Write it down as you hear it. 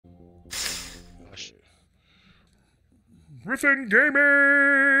gosh. Griffin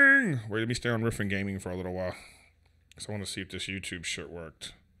Gaming! Wait, let me stay on Griffin Gaming for a little while. Because I want to see if this YouTube shit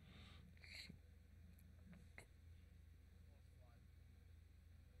worked.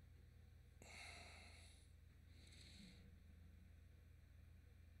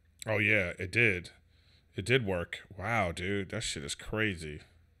 Oh, yeah, it did. It did work. Wow, dude. That shit is crazy.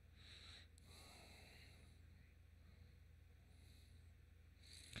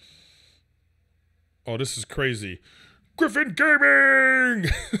 Oh, this is crazy. Griffin Gaming!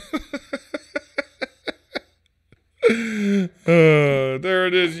 There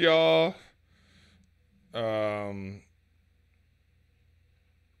it is, y'all.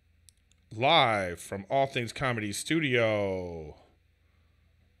 Live from All Things Comedy Studio.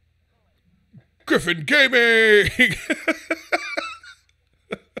 Griffin Gaming!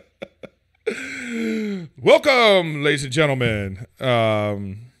 Welcome, ladies and gentlemen.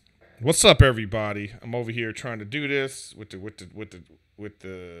 What's up, everybody? I'm over here trying to do this with the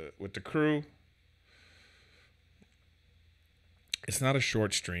crew. It's not a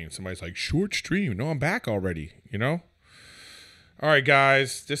short stream. Somebody's like, short stream? No, I'm back already, you know? All right,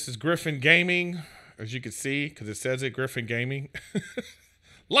 guys. This is Griffin Gaming, as you can see, because it says it, Griffin Gaming.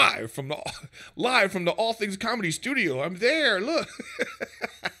 Live from the All Things Comedy Studio. I'm there. Look.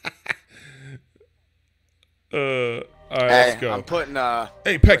 All right, let's go. I'm putting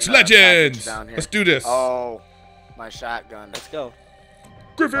Apex Legends. Down here. Let's do this. Oh, my shotgun. Let's go.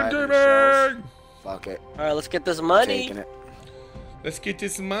 Griffin Gaming. Fuck it. All right, let's get this money. Taking it. Let's get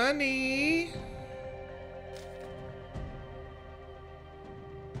this money.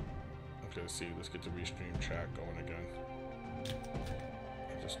 Okay, let's see. Let's get the restream chat going again. It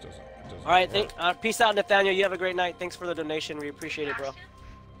just doesn't. All right, peace out, Nathaniel. You have a great night. Thanks for the donation. We appreciate it, bro.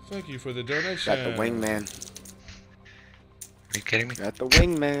 Thank you for the donation. Got the wingman. Are you kidding me? Got the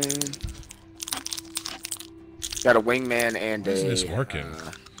wingman. Got a wingman and Isn't this working?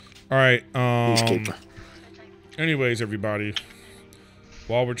 All right. Peacekeeper. Anyways, everybody.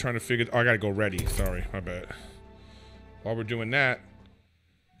 While we're trying to figure... Oh, I gotta go ready. Sorry, my bad. While we're doing that...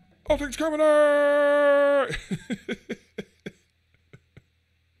 All Things Comedy!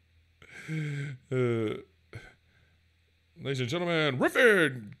 Ladies and gentlemen,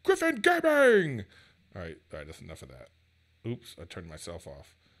 Griffin Gaming! Alright, that's enough of that. Oops, I turned myself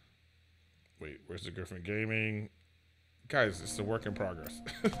off. Wait, where's the Griffin Gaming? Guys, it's a work in progress.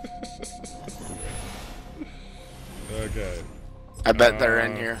 Okay. I bet they're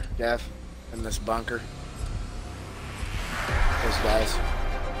in here, Jeff, in this bunker. Those guys.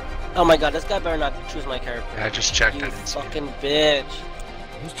 Oh my god, this guy better not choose my character. Yeah, I just checked You it. fucking bitch.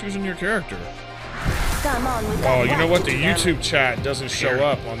 Who's choosing your character? Come on with Oh, that you know what? The rocket. YouTube chat doesn't show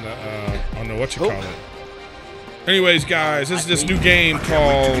up on the what you call it. Anyways, guys, this is this new game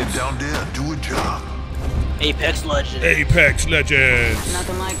called Get down there, do a job. Apex Legends. Apex Legends,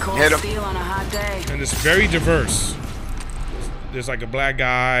 Nothing like cold Hit 'em. steel on a hot day. and it's very diverse. There's like a black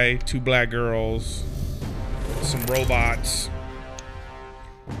guy, 2 black girls, some robots.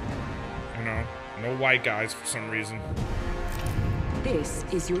 You know, no white guys for some reason. This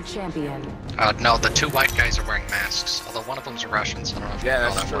is your champion. No, the 2 white guys are wearing masks. Although one of them's a Russian, so I don't know if Yeah, you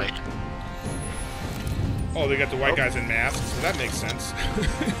can that's call true. that white. Oh, they got the white guys in masks, so that makes sense.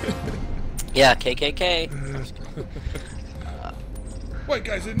 Yeah, KKK. White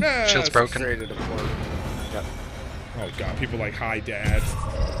guys in masks. Shield's broken. Straight to the port. Yep. Oh god, people like, hi dad.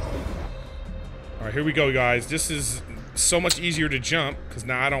 Alright, here we go, guys. This is so much easier to jump, because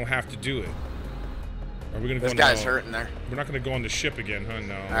now I don't have to do it. Are we gonna go This on guy's the, hurting there. We're not gonna go on the ship again, huh?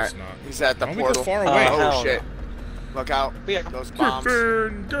 No, it's not. He's at the Why don't we go portal. far away? Oh, hell shit. Look out. Yeah. Those bombs.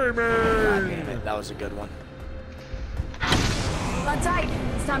 Griffin God Gaming! damn it. That was a good one. Hold tight.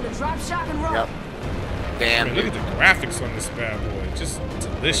 It's time to drop, shock, and roll. Yep. Damn, Man, look dude. at the graphics on this bad boy. Just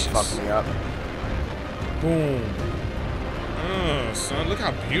delicious. Fucked me up. Boom. Oh, son, look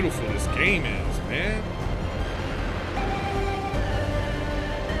how beautiful this game is, man.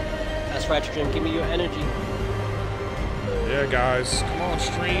 That's right, stream. Give me your energy. Yeah, guys, come on,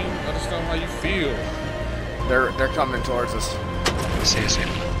 stream. Let us know how you feel. They're coming towards us. See you soon.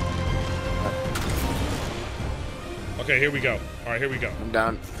 Okay, here we go. All right, here we go. I'm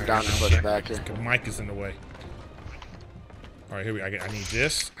down to push back here. The mic is in the way. All right, here we go. I need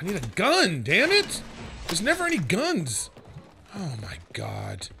this. I need a gun, damn it. There's never any guns. Oh, my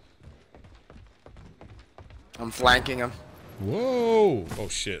God. I'm flanking him. Whoa. Oh,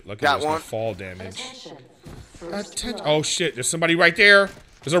 shit. Luckily, Got there's no one. fall damage. Attention. Oh, shit. There's somebody right there.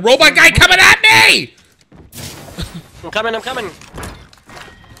 There's a robot guy coming at me. I'm coming, I'm coming.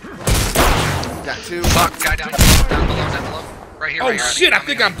 Got 2. Fuck, guy down below, down below. Right right here. Oh right here. shit! I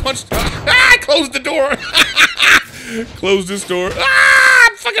think I'm punched. I closed the door. Close this door.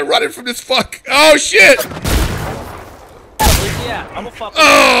 I'm fucking running from this fuck. Oh shit! Yeah, I'm a fuck.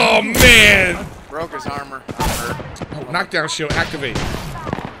 Oh man! Broke his armor. I'm hurt. Oh, knockdown shield activate.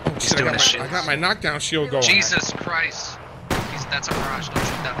 Oh shit! doing his shit. I got my knockdown shield going. Jesus Christ. That's a mirage. Don't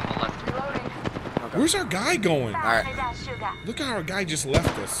shoot that on the left. Where's our guy going? All right. Look how our guy just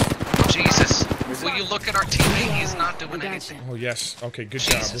left us. Jesus. Will you look at our teammate? He's not doing anything. Oh yes. Okay, good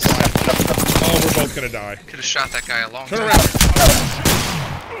Jesus. job. Oh, we're both gonna die. Could have shot that guy a long Turn time.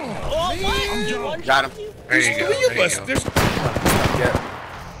 around. Got him. There you go. Three of There us. you go.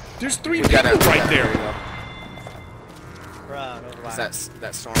 There's three We people got it. right there. Is that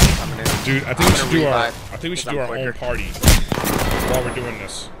storm coming in? Dude, I think we should do our. revive. I think we should I'm do our own quicker. party while we're doing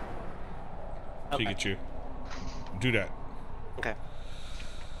this. Okay. Pikachu, do that. Okay.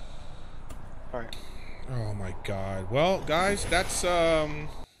 All right. Oh my God. Well, guys, that's yeah,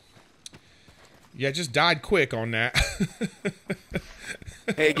 just died quick on that.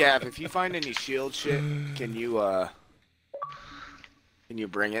 Hey, Gav, if you find any shield shit, can you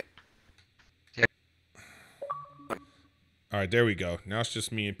bring it? All right, there we go. Now it's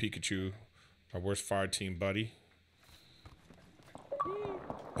just me and Pikachu, our worst fire team buddy.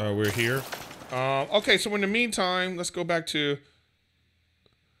 We're here. Okay, so in the meantime, let's go back to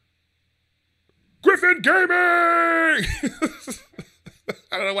Griffin Gaming. I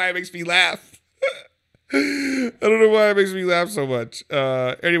don't know why it makes me laugh. I don't know why it makes me laugh so much.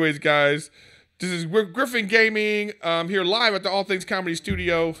 Anyways, guys, this is Griffin Gaming. I'm here live at the All Things Comedy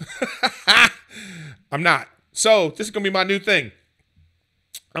Studio. I'm not. So this is gonna be my new thing.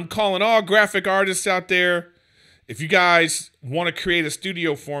 I'm calling all graphic artists out there. If you guys want to create a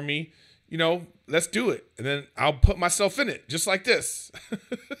studio for me, you know, let's do it. And then I'll put myself in it, just like this.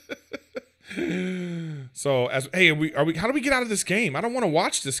 So, hey, are we? How do we get out of this game? I don't want to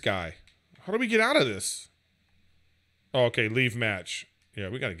watch this guy. How do we get out of this? Oh, okay, leave match. Yeah,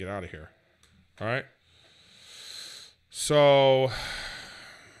 we got to get out of here. All right. So,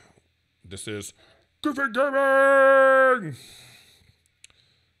 this is Griffin Gaming.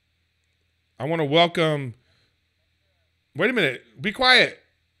 I want to welcome. Wait a minute. Be quiet.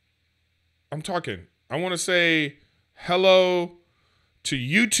 I'm talking. I want to say hello to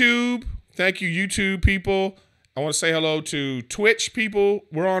YouTube. Thank you, YouTube people. I want to say hello to Twitch people.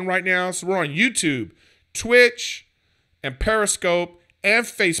 We're on right now. So we're on YouTube, Twitch, and Periscope, and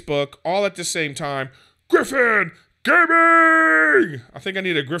Facebook, all at the same time. Griffin Gaming! I think I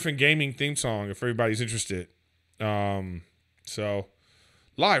need a Griffin Gaming theme song if everybody's interested. So,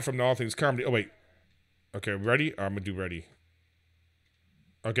 live from the All Things Comedy. Oh, wait. Okay, ready? I'm going to do ready.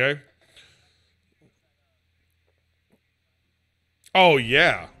 Okay. Oh,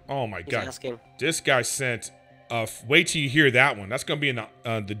 yeah. Oh, my God. Asking. This guy sent... wait till you hear that one. That's going to be in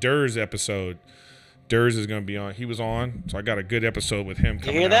the Durs episode. Durs is going to be on. He was on, so I got a good episode with him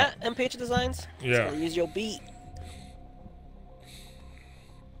coming You hear out. that, MPH Designs? Yeah. Use your beat.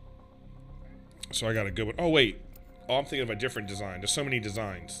 So I got a good one. Oh, wait. Oh, I'm thinking of a different design. There's so many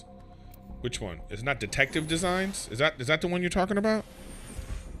designs. Which one? It's not Detective Designs? Is that the one you're talking about?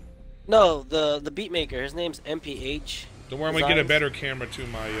 No, the beat maker. His name's MPH. Don't worry, I'm going to get a better camera to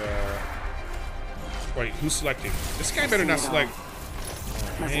my... Wait, who's selecting? This guy better not select...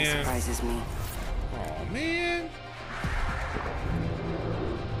 Oh, Nothing man. surprises me. Oh, man.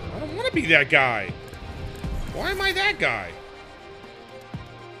 I don't want to be that guy. Why am I that guy?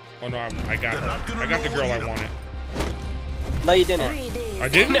 Oh, no, I got her. I got the girl I wanted. No, you didn't. I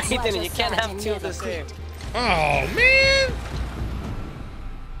didn't? No, you didn't. You can't have two of the same. Oh, man.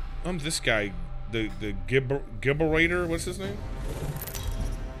 I'm this guy. The Gibberator. What's his name?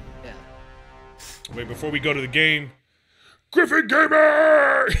 Yeah. Wait, before we go to the game. Griffin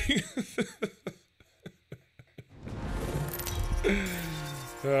Gamer!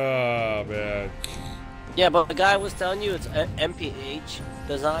 Oh, man. Yeah, but the guy was telling you it's MPH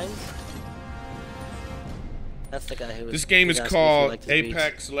Designs. That's the guy who was... This game is asking if you called liked his beats.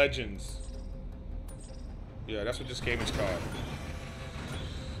 Apex Legends. Yeah, that's what this game is called.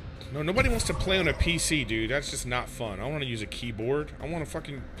 No, nobody wants to play on a PC, dude. That's just not fun. I want to use a keyboard. I want to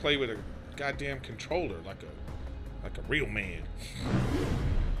fucking play with a goddamn controller like a real man.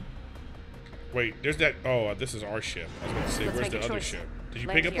 Wait, there's that. Oh, this is our ship. I was going to say, Let's where's make the a other choice. ship? Did you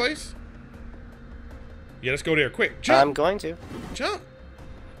Land pick a here. place? Yeah, let's go there. Quick, jump! I'm going to. Jump!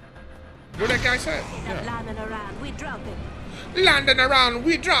 Where that guy said? Yeah. Landing around, we drop it. Landing around,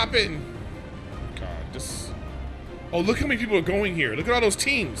 we dropping. God, this. Oh, look how many people are going here. Look at all those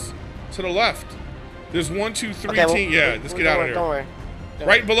teams to the left. There's 1, 2, 3 Okay, teams. Yeah, let's get out of here. Don't worry.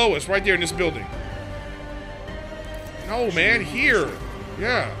 Right below us, right there in this building. No, man, here.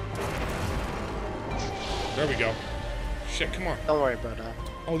 Yeah. There we go. Shit, come on. Don't worry, brother.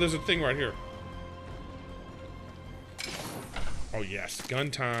 Oh, there's a thing right here. Oh, yes.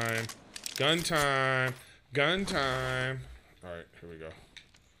 Gun time. Gun time. Gun time. All right, here we go.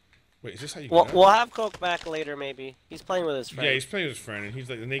 Wait, is this how you get We'll have Coke back later, maybe. He's playing with his friend. Yeah, he's playing with his friend, and he's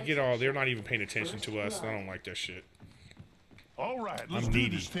like, and they get all, they're not even paying attention to us. And I don't like that shit. All right, let's I'm do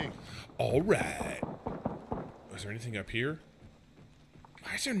needy. this thing. All right. Is there anything up here?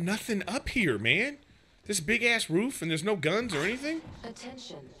 Why is there nothing up here, man? This big ass roof, and there's no guns or anything?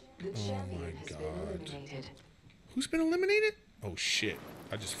 Attention. The Oh champion my has been God. eliminated. Who's been eliminated? Oh shit.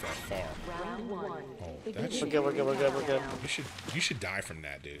 I just fell far. Round 1. Oh, that's We're good, we're good, we're good, we're good. you should die from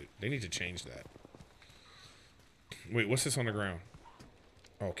that, dude. They need to change that. Wait, what's this on the ground?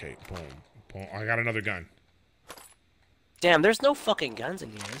 Okay, boom. Boom. I got another gun. Damn, there's no fucking guns in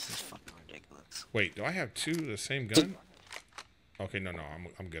here. This is fucking ridiculous. Wait, do I have two of the same gun? Okay, no,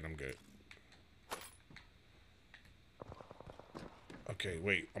 I'm good, I'm good. Okay,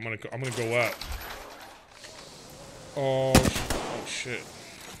 wait, I'm gonna go up. Oh shit.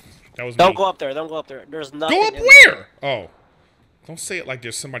 That was me. Don't go up there, don't go up there. There's nothing. Go up in where? Oh. Don't say it like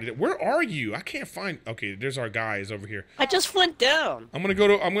there's somebody there. Where are you? I can't find. Okay, there's our guys over here. I just went down. I'm gonna go.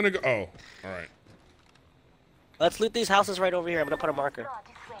 Oh, all right. Let's loot these houses right over here. I'm gonna put a marker.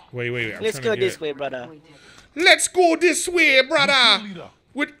 Wait. Let's go this way, brother. Let's go this way, brother.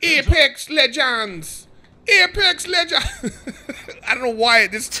 With Apex Legends. Apex Legends. I don't know why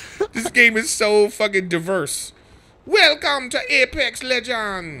this game is so fucking diverse. Welcome to Apex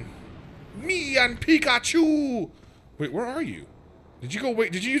Legends. Me and Pikachu. Wait, where are you? Did you go?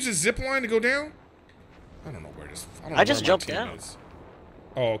 Wait, did you use a zip line to go down? I don't know where this. I just jumped down.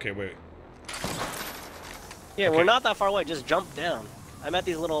 Oh, okay, wait. Yeah, Okay. we're not that far away. Just jump down. I'm at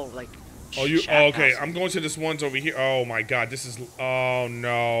these little like. Oh, you? shack Oh, okay, houses. I'm going to this one's over here. Oh my God, this is. Oh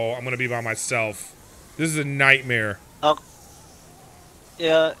no, I'm gonna be by myself. This is a nightmare. Oh.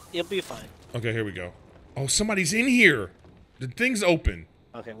 Yeah, you'll be fine. Okay, here we go. Oh, somebody's in here. The thing's open.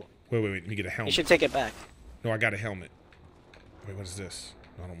 Okay. Well, Wait. Let me get a you helmet. should take it back. No, I got a helmet. Wait, what is this?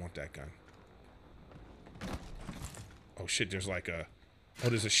 No, I don't want that gun. Oh shit, there's like a. Oh,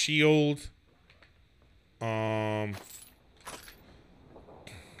 there's a shield.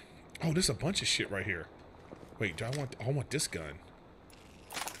 Oh, there's a bunch of shit right here. Wait, do I want? I want this gun.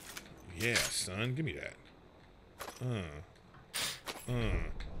 Yeah, son, give me that.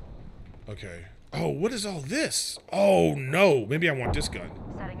 Okay. Oh, what is all this? Oh no, maybe I want this gun.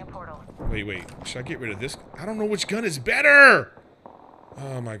 Setting a portal. Wait. Should I get rid of this? I don't know which gun is better.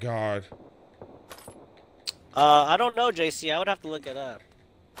 Oh my God. I don't know, JC. I would have to look it up.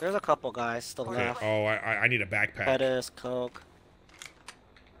 There's a couple guys still Okay. left. Oh, I need a backpack. Pettis, Coke.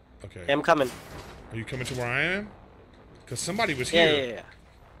 Okay. Hey, I'm coming. Are you coming to where I am? Because somebody was Yeah, here. yeah.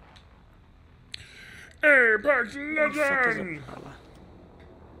 Apex Where the fuck is it? Legend!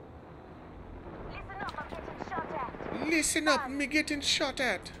 Listen up, I'm getting shot at. Listen up, me getting shot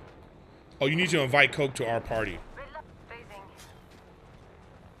at. Oh, you need to invite Coke to our party. Phasing.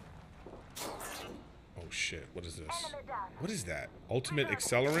 Oh shit, what is this? Enemy down. What is that? Ultimate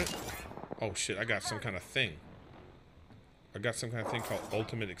accelerant? Oh shit, I got some kind of thing. I got some kind of thing called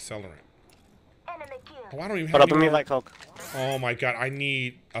ultimate accelerant. Enemy killed. Oh, I don't even Hold have up, let me any more. invite Coke. Oh my God, I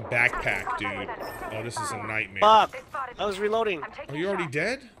need a backpack, dude. Oh, this is a nightmare. Fuck! I was reloading. Are you already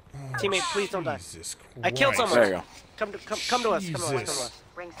dead? Oh, Teammate, please don't die. Jesus Christ. I killed someone. There you go. Come to us. Come to us. Come to Jesus. us.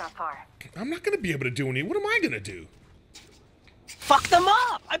 Rings not far. I'm not gonna be able to do any. What am I gonna do? Fuck them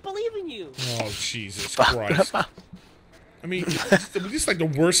up! I believe in you. Oh Jesus Christ! I mean, it's like the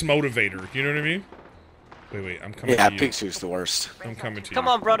worst motivator. You know what I mean? Wait, I'm coming Yeah, to you. Pixie's the worst. I'm coming to you. Come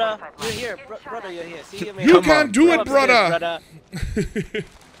on, brother. You're here. Brother, you're here. See you, man. You Come can on, do Come it, upstairs, brother.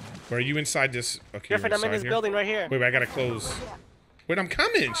 Where are you inside this? Okay, you're Griffin, I'm in inside this here? building right here. Wait, I gotta close. Wait, I'm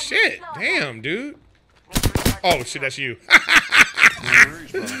coming. Shit. Damn, dude. Oh shit, that's you. No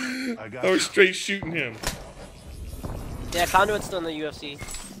worries, brother. I got I was you. straight shooting him. Yeah, Conduit's still in the UFC.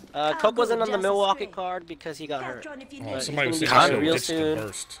 Coke wasn't on the Milwaukee card because he got hurt. Drone if you Oh, need. somebody was He's saying gonna be so real it's the soon.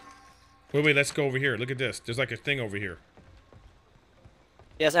 worst. Wait, let's go over here. Look at this. There's like a thing over here.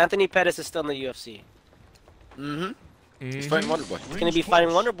 Yes, Anthony Pettis is still in the UFC. He's fighting Wonder Boy. He's gonna be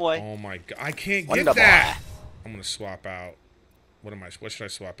fighting Wonder Boy. Oh my God, I can't Wonder get Boy. that. I'm gonna swap out. What should I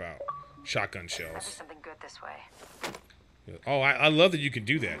swap out? Shotgun There's There's shells. something good this way. Oh, I love that you can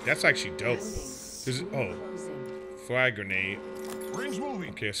do that. That's actually dope. Oh, flag grenade. Rings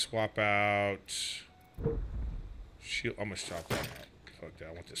moving. Okay, swap out. Shield. I'm gonna swap that out. Fuck that.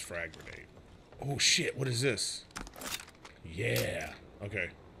 I want this frag grenade. Oh shit! What is this? Yeah. Okay.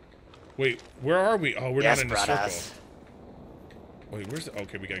 Wait, where are we? Oh, we're Yes, not in the brothers. circle. Wait, where's the...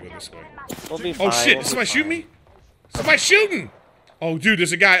 Okay, we gotta go this way. We'll be fine. Oh, shit. We'll Did be somebody shoot fine. me? Somebody shooting! Oh, dude,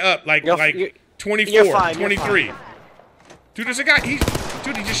 there's a guy up. Like You're 24, you're fine, 23. you're fine. Dude, there's a guy.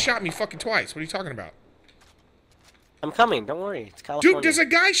 Dude, he just shot me fucking twice. What are you talking about? I'm coming. Don't worry. It's California. Dude, there's a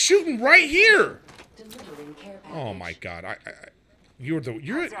guy shooting right here. Delivering care package. Oh my god,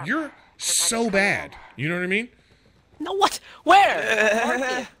 you're so bad. You know what I mean? No, what?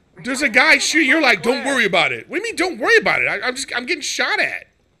 Where? There's a guy shooting. You're like, don't worry about it. What do you mean, don't worry about it? I'm getting shot at.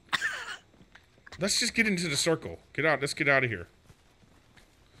 Let's just get into the circle. Get out. Let's get out of here.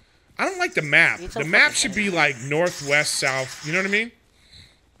 I don't like the map. The map should be like northwest, south. You know what I mean?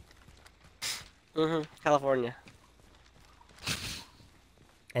 California.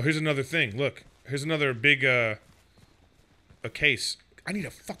 Oh, here's another thing. Look, here's another big a case. I need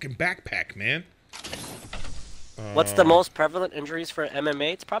a fucking backpack, man. What's the most prevalent injuries for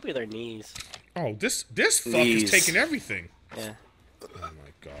MMA? It's probably their knees. Oh, this fuck Knees. is taking everything. Yeah. Oh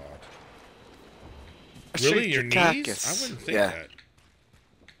my god. Really, your knees? I wouldn't think that.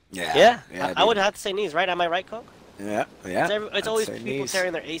 Yeah. I would have to say knees, right? Am I right, Coke? Yeah. It's always people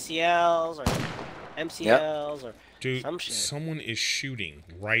tearing their ACLs or MCLs or Dude, some shit. someone is shooting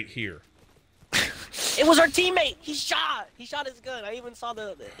right here. It was our teammate. He shot. He shot his gun. I even saw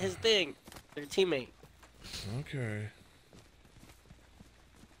his thing. Their teammate. Okay.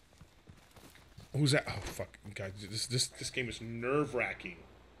 Who's that? Oh fuck, guys! This game is nerve-wracking.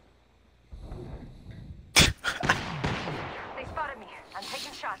 They spotted me. I'm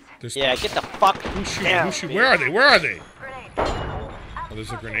taking shots. There's Yeah, get the fuck Who's shooting? down. Who's shooting? Where are they? Where are they? Grenade. Oh,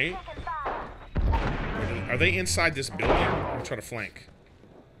 there's a grenade. Are they inside this building? I'm trying to flank.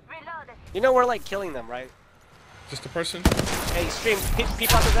 Reloaded. You know we're like killing them, right? Just a person? Hey, stream.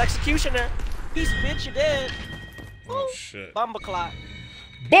 Peep out this executioner. He's bitch, you dead. Oh shit! Bomba clock.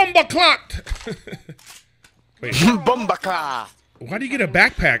 Bomba clocked. Wait, Bumbaka. why do you get a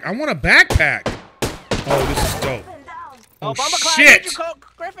backpack? I want a backpack. Oh, this is dope. Oh Bomba clock. shit! Hit you,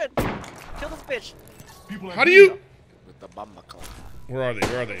 Griffin. Kill this bitch. How do you? With the Bumbaka. Where are they?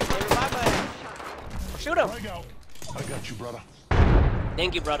 Where are they? Hey, revive my ass. Shoot him. Break out. I got you, brother.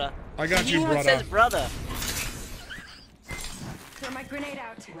 Thank you, brother. I got He you, even brother. says brother. Throw my grenade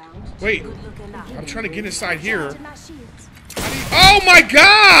out. Wait, Good looking out. I'm trying to get inside here. My shields. Oh my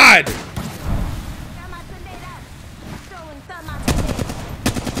god! Thermite grenade out. Throwing thermite grenade.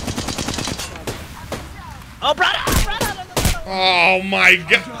 Oh, brother! Oh my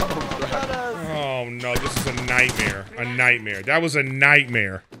god! Brothers. Oh no, this is a nightmare. A nightmare. That was a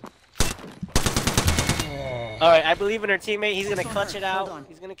nightmare. All right, I believe in our teammate. He's gonna clutch it out.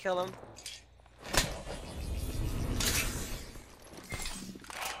 He's gonna kill him.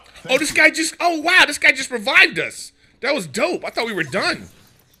 Oh, this guy just. Oh wow, this guy just revived us. That was dope. I thought we were done.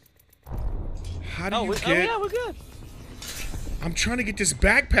 How do you get? Oh yeah, we're good. I'm trying to get this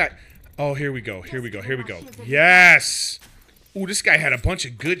backpack. Oh, here we go. Here we go. Here we go. Yes. Ooh, this guy had a bunch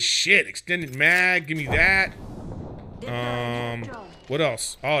of good shit. Extended mag. Give me that. What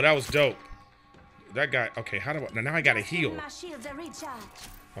else? Oh, that was dope. That guy. Okay, how do I? Now I gotta heal. My shields are recharged.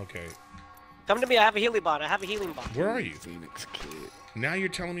 Okay. Come to me. I have a healing bot. Where are you? Phoenix Kid. Now you're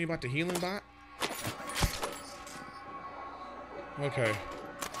telling me about the healing bot? Okay.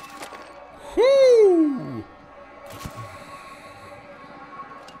 Whoo!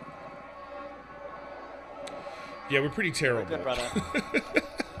 Yeah, we're pretty terrible. Good, brother.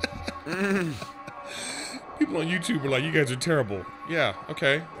 People on YouTube are like, you guys are terrible. Yeah,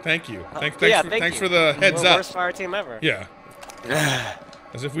 okay. Thank you. Thanks Thank for you. the heads We're up. Worst fire team ever. Yeah.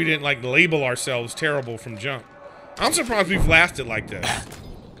 As if we didn't like label ourselves terrible from jump. I'm surprised we've lasted like this.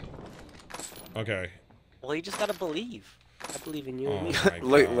 Okay. Well, you just gotta believe. I believe in you Oh and me. my God.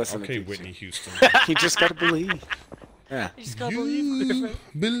 Listen to Okay, teacher. Whitney Houston. You just gotta believe. Yeah. You just gotta believe. You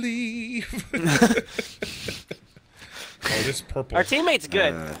believe. Oh, this purple. Our teammate's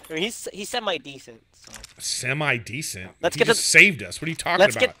good. I mean, he's semi-decent. So. Semi-decent. Let's He get just to- saved us. What are you talking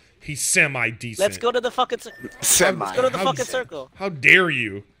let's about? get- He's semi-decent. Let's go to the fucking circle. Semi. Let's go to the How- fucking circle. How dare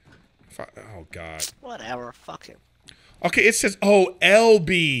you? Oh, God. Whatever. Fuck him. Okay, it says, oh,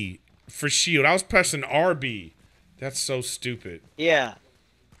 LB for shield. I was pressing RB. That's so stupid. Yeah.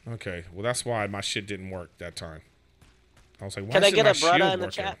 Okay, well, that's why my shit didn't work that time. I was like, why Can I isn't get my a brother shield in the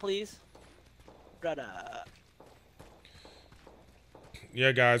working? chat, please? Brother.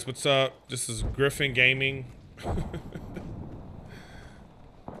 Yeah, guys, what's up? This is Griffin Gaming.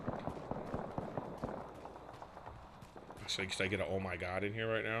 Should I get an oh my god in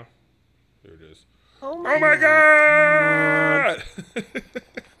here right now? There it is. Oh Oh my god!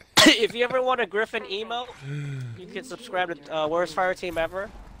 If you ever want a Griffin emote, you can subscribe to Worst Fireteam Ever.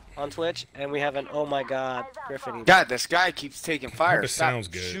 on Twitch, and we have an oh my god Griffin. God, this guy keeps taking fire. it Stop sounds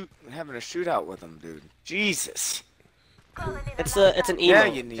good. having a shootout with him, dude. Jesus. It's an emo. Yeah,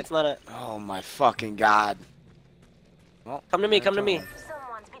 you need. It's not a. Oh my fucking god. Well, Come to me. Come to me.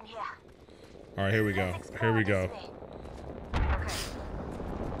 Someone's been here. All right, here we go. Here we go.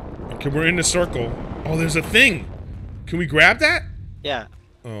 Okay, we're in the circle. Oh, there's a thing. Can we grab that? Yeah.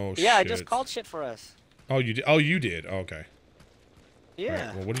 Oh, Yeah, I shit. just called shit for us. Oh, you did. Oh, you did. Oh, okay.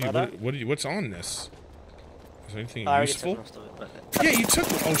 Yeah. All right, well, what do you? What's on this? Is there anything I already useful? took most of it, but... Yeah, you took.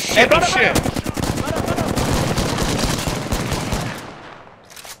 Oh shit! Hey, brother, oh shit!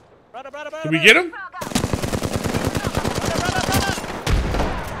 Brother, Did we get him?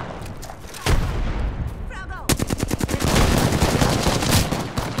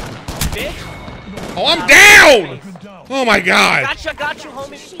 Bitch. Oh, I'm down! Oh my god! Got you,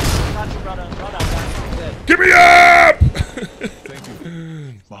 homie. Got you, brother. Good. Give me up! Thank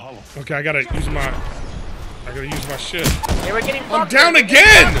you. Mahalo. Okay, I gotta use my shit. Hey, we're getting I'm fucked down with.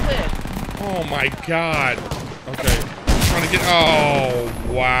 again! We're getting fucked with. Oh my god. Okay. I'm trying to get.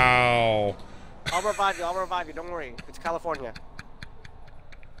 Oh wow. I'll revive you. Don't worry. It's California.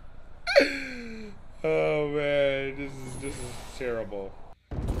 Oh man, this is terrible.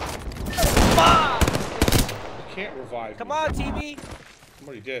 Fuck! I can't revive. Come me. on, TV.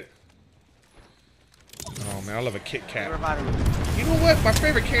 Somebody did. Oh man, I love a Kit You're Kat. reviving me. You know what? My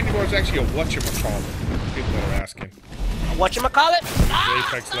favorite candy bar is actually a whatchamacallit. People that are asking. Whatchamacallit?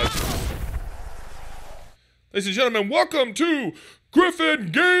 Apex Legends. Ladies and gentlemen, welcome to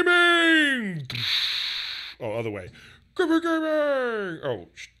Griffin Gaming! Oh, other way. Griffin Gaming! Oh.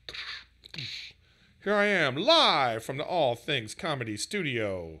 Here I am, live from the All Things Comedy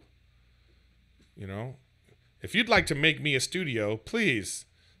Studio. You know, if you'd like to make me a studio, please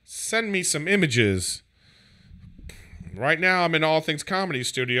send me some images. Right now, I'm in All Things Comedy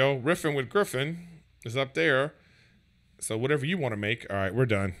Studio. Riffin with Griffin is up there. So whatever you want to make. All right, we're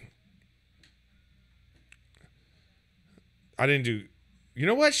done. I didn't do... You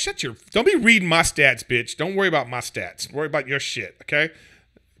know what? Shut your... Don't be reading my stats, bitch. Don't worry about my stats. Worry about your shit, okay?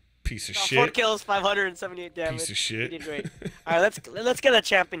 Piece of shit. 4 kills, 578 damage. Piece of shit. You did great. All right, let's get a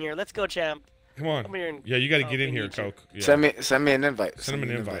champ in here. Let's go, champ. Come on. Come here and- Yeah, you got to get we in here, need you. Coke. Yeah. Send me an invite. Send him an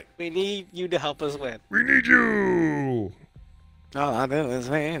me invite. We need you to help us win. We need you. All I do is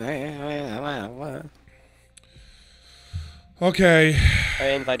wait. Okay. I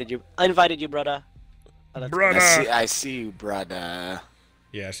invited you, brother. Oh, that's Brother. I see you, brother.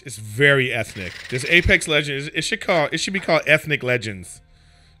 Yes, it's very ethnic. This Apex Legends, it should be called Ethnic Legends.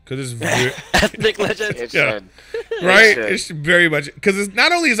 Because it's very... Ethnic legends. It Yeah. should. Right? It It's very much... Because it's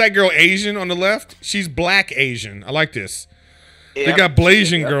not only is that girl Asian on the left, she's black Asian. I like this. They Yep. got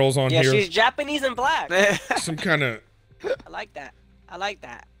Blasian girls on Yeah, here. she's Japanese and black. Some kind of... I like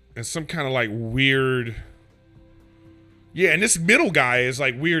that. And some kind of like weird... Yeah, and this middle guy is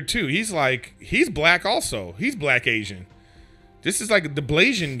like weird too. He's black also. He's black Asian. This is like the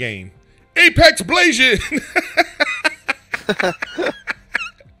Blasian game. Apex Blasian!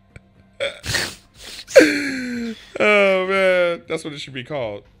 Oh man, that's what it should be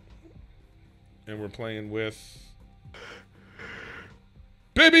called. And we're playing with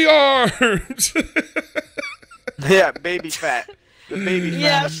Baby Arms. Yeah, baby fat. The baby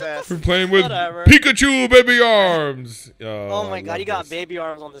Yeah, fat. We're playing with Whatever. Pikachu Baby Arms. Oh my I god, love you got this. baby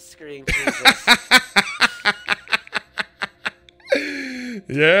arms on the screen. Jesus.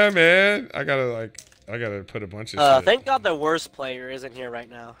 Yeah, man. I gotta put a bunch of shit. Thank God the worst player isn't here right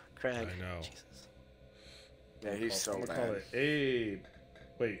now, Craig. I know. Jesus. Yeah, he's so I'm gonna call bad. it Abe.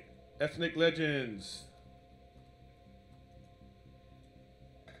 Wait, Ethnic Legends.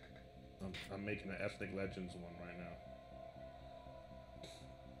 I'm making an Ethnic Legends one right now.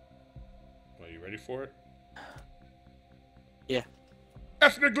 Are you ready for it? Yeah.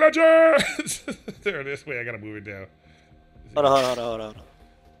 Ethnic Legends! There it is. Wait, I gotta move it down. Hold on.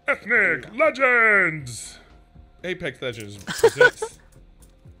 Ethnic Legends! Apex Legends presents.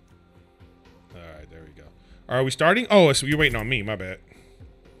 Alright, there we go. Are we starting? Oh, so you're waiting on me. My bad.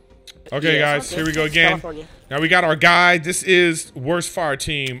 Okay, Yeah, guys, sounds here good. we go again. California. Now we got our guy. This is Worst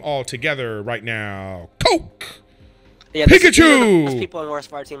Fireteam all together right now. Coke! Yeah, this is Pikachu! the best people in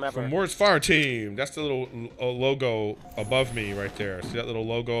Worst Fireteam ever. From Worst Fireteam. That's the little logo above me right there. See that little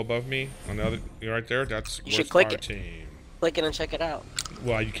logo above me on the other right there? That's You Worst should click it. Fireteam. Click it and check it out.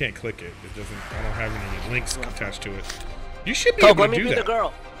 Well, you can't click it. It doesn't. I don't have any links attached to it. You should be Coke, able let to me do be the that.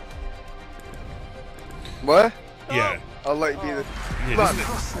 girl. What? Yeah. I'll let you be the. Yeah,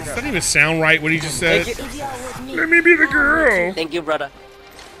 doesn't even sound right what he just said. Thank you. Let me be the girl. Thank you, brother.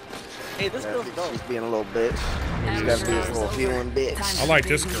 Hey, this girl's dope. She's being a little bitch. She's got to be a little healing bitch. I like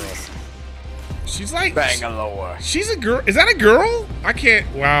this girl. She's like Bangalore. She's a girl. Is that a girl? I can't.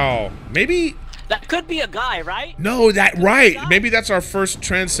 Wow. Maybe. That could be a guy, right? No, that right. Maybe that's our first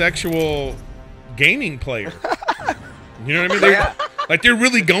transsexual gaming player. You know what I mean? They're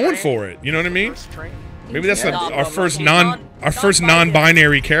really going for it. You know what I mean? Maybe that's our first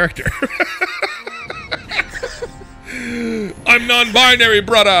non-binary character. I'm non-binary,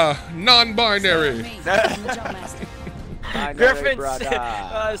 brother. Non-binary. Griffin,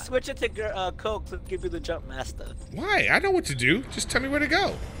 switch it to Coke to give you the jump master. Why? I know what to do. Just tell me where to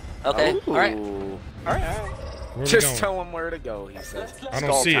go. Okay. Ooh. All right. Just tell him where to go, he says. I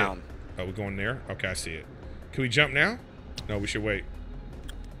don't see it. Oh, we're going there? Okay, I see it. Can we jump now? No, we should wait.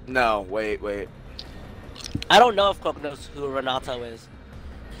 No, wait. I don't know if Coke knows who Renato is.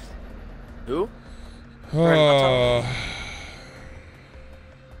 Who?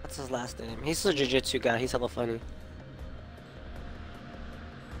 What's his last name? He's a GG2 guy. He's hella funny.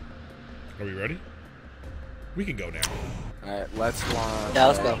 Are we ready? We can go now. Alright, let's launch. Yeah,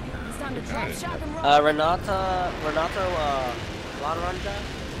 let's go. It's time to drop, shop, and roll. Renato, Ladron guy?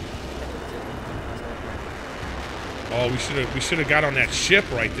 Oh, we should have got on that ship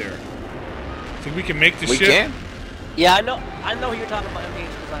right there. Think we can make the ship? We can? Yeah, I know who you're talking about.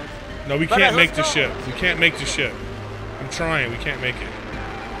 MPH designs. No, we can't make the ship. We can't make the ship. I'm trying. We can't make it.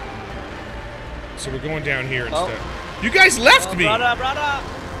 So we're going down here instead. You guys left me. Brother.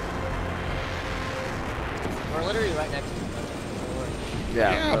 We're literally right next to each other.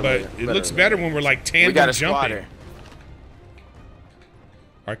 Yeah, but it looks better when we're like tandem jumping. All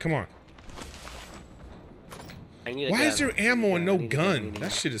right, come on. Why is there ammo and no gun?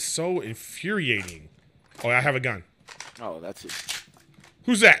 That shit is so infuriating. Oh, I have a gun. Oh, that's it.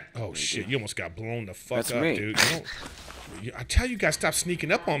 Who's that? Oh shit! You almost got blown the fuck up, me. dude. I tell you guys, stop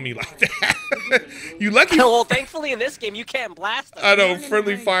sneaking up on me like that. You lucky. Well, thankfully in this game you can't blast them. I know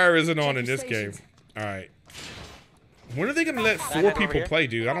friendly fire isn't on in this game. All right. When are they gonna let 4 people play,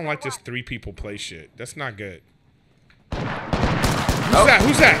 dude? I don't like this 3 people play shit. That's not good. Who's that?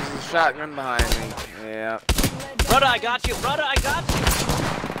 Who's that? There's a shotgun behind me. Yeah. Brother, I got you. Brother, I got you.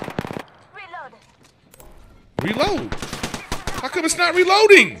 Reload. How come it's not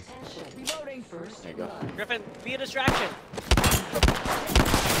reloading? There you go. Griffin, be a distraction.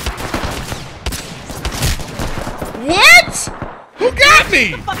 What? Who got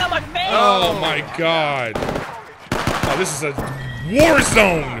me? Fuck out my face. Oh my god. Oh, this is a war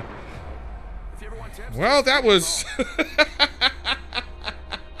zone. Well, that was.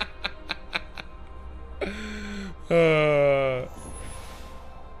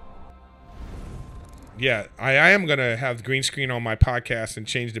 Yeah, I am going to have the green screen on my podcast and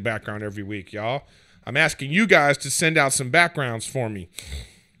change the background every week, y'all. I'm asking you guys to send out some backgrounds for me.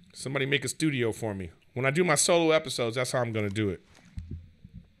 Somebody make a studio for me. When I do my solo episodes, that's how I'm going to do it.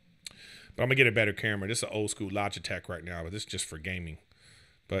 But I'm going to get a better camera. This is an old school Logitech right now, but this is just for gaming.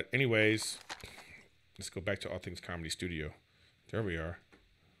 But anyways, let's go back to All Things Comedy Studio. There we are.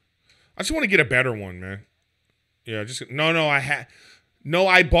 I just want to get a better one, man. Yeah, just I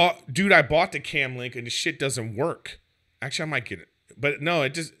bought the cam link and the shit doesn't work. Actually, I might get it. But no,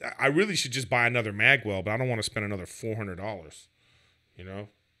 I really should just buy another Magwell, but I don't want to spend another $400. You know?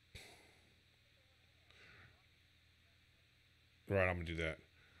 Right, I'm gonna do that.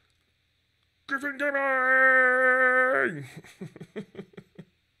 Griffin Gaming!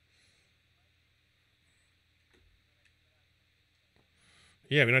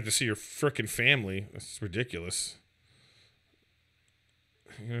 Yeah, we don't have to see your frickin' family. That's ridiculous.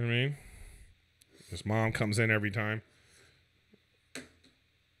 You know what I mean? His mom comes in every time.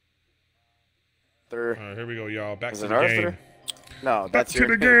 Arthur. All right, here we go, y'all. Back Is to it the Arthur? game. No, Back that's to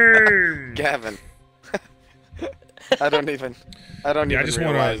your the game. Gavin. I don't even I just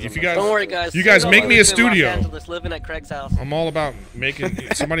want to. If you guys, Don't worry, guys. You guys make me a In studio. Los Angeles, living at Craig's house. I'm all about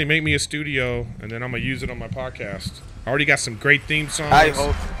making somebody make me a studio, and then I'm gonna use it on my podcast. I already got some great theme songs. I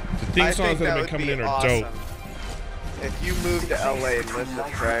hope. The theme songs that have been coming in are dope. If you moved to LA and lived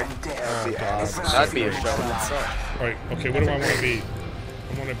with Craig, that'd be awesome. That'd be a show in itself. All right, okay. What do I want to be? I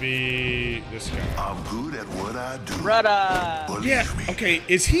want to be this guy. I'm good at what I do. Brother. Believe Yeah. me. Okay.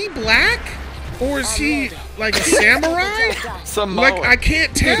 Is he black or is he like a samurai? Samoan. Like I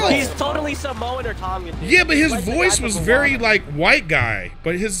can't tell. He's totally Samoan or Tongan. Dude. Yeah, but his Like the voice guy was from very Moana. like white guy,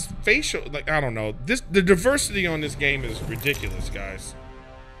 but his facial, like I don't know. The diversity on this game is ridiculous, guys.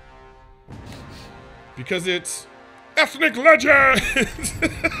 Because it's Ethnic Legends.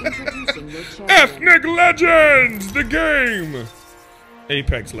 Ethnic Legends, the game.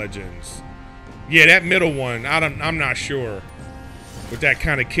 Apex Legends. Yeah, that middle one. I'm not sure. With that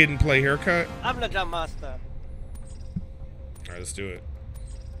kind of kid and play haircut. I'm the jump master. All right, let's do it.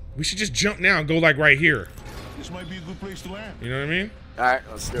 We should just jump now and go like right here. This might be a good place to land. You know what I mean? All right,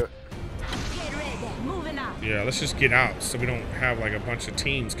 let's do it. Get ready. Moving out. Yeah, let's just get out so we don't have like a bunch of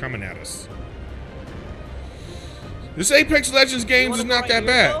teams coming at us. This Apex Legends games is not that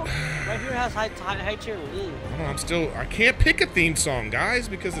bad. Right here has high tier league. I can't pick a theme song, guys,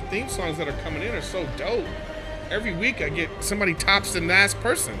 because the theme songs that are coming in are so dope. Every week I get somebody tops the last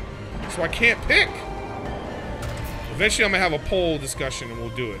person, so I can't pick. Eventually I'm gonna have a poll discussion and we'll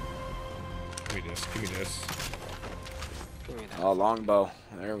do it. Give me this, give me this. Oh, longbow.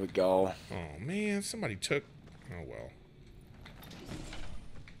 There we go. Oh man, somebody took, oh well.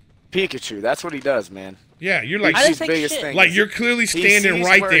 Pikachu, that's what he does, man. Yeah, you're like, His biggest thing. like you're clearly standing sees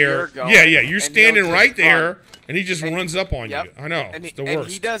right where there. you're going, Yeah, you're and standing he'll right just there, run. and he just runs up on Yep. you. I know, And it's the and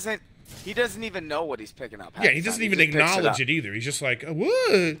worst. he doesn't even know what he's picking up. half Yeah, he the doesn't time. even just picks acknowledge up. it either. He's just like,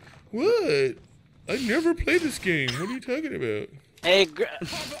 what? What? I never played this game. What are you talking about? Hey,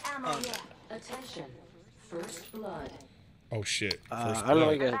 Heavy ammo here. Attention. First blood. Oh shit. I First don't know blood.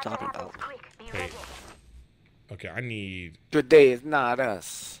 what you guys are talking about. Wait. Okay, I need. Today is not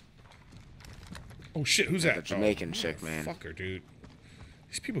us. Oh shit, who's that? The Jamaican chick, man. Fucker, dude.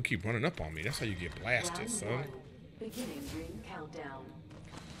 These people keep running up on me. That's how you get blasted, son. Beginning ring countdown.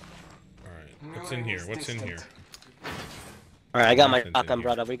 Alright, what's in here? What's in here? All right, I got my Nothing's in shotgun, here.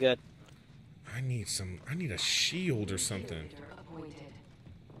 brother. We good. I need a shield or something. Leader appointed.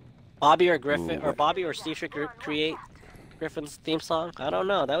 Bobby or Griffin, or Bobby or Steve should create Griffin's theme song. I don't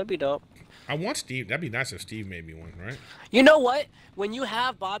know. That would be dope. I want Steve. That'd be nice if Steve made me one, right? You know what? When you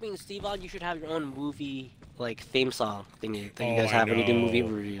have Bobby and Steve on, you should have your own movie like theme song thingy that you guys I have when you do movie know.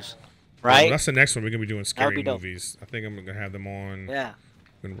 reviews, Well, right? that's the next one. We're gonna be doing would scary be dope. movies. I think I'm gonna have them on. Yeah.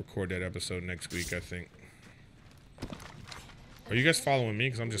 I'm gonna record that episode next week, I think. Are you guys following me?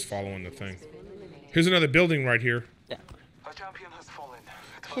 Because I'm just following the thing. Here's another building right here. Yeah. A champion has fallen.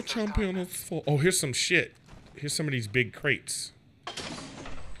 Oh, champion is full. Oh, here's some shit. Here's some of these big crates.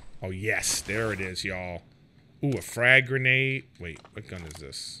 Oh, yes. There it is, y'all. Ooh, a frag grenade. Wait, what gun is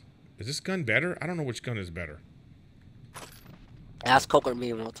this? Is this gun better? I don't know which gun is better. Ask Coke or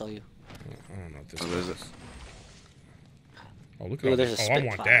me, and we'll tell you. I don't know if this What is it? Oh, look Ooh, at all there's a this. Oh, I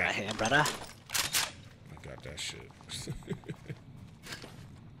want Spitfire that. right here, brother. I got that shit.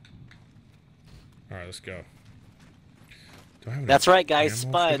 All right, let's go. Do I have That's enough right, guys.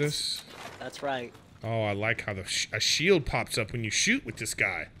 ammo for Spuds. this? That's right. Oh, I like how a shield pops up when you shoot with this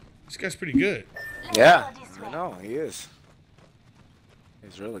guy. This guy's pretty good. Yeah, I know he is.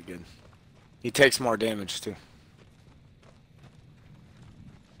 He's really good. He takes more damage too.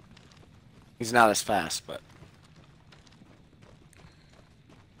 He's not as fast, but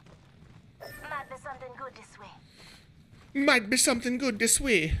Might be something good this way. Might be something good this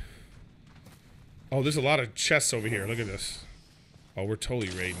way. Oh, there's a lot of chests over here. Look at this. Oh, we're totally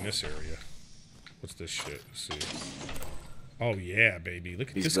raiding this area. What's this shit? Let's see. Oh, yeah, baby. Look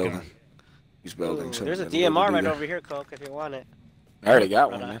at he's this building. gun. He's building. Ooh, something there's a that we'll DMR do right there. over here, Coke, if you want it. I already got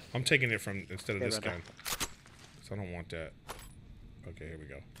one, Brother. man. I'm taking it from instead of Okay, this brother. gun. So I don't want that. Okay, here we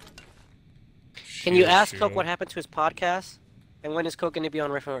go. Can you Shield, ask Coke shield. what happened to his podcast? And when is Coke going to be on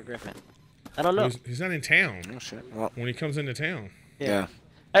Griffin or Griffin? I don't know. He's not in town. Oh shit. Well, When he comes into town. yeah.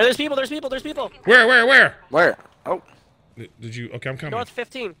 Hey, there's people, there's people, there's people! Where? Where? Oh, Did you? Okay, I'm coming. North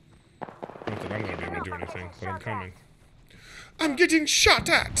 15. Not that I'm gonna be able to do anything, but I'm coming. I'm getting shot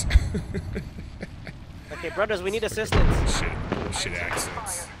at. Okay, brothers, we need assistance. Shit, bullshit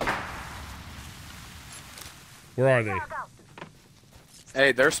accents. Where are they?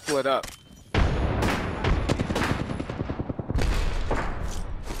 hey, they're split up.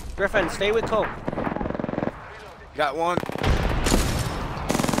 Griffin, stay with Coke. Got one.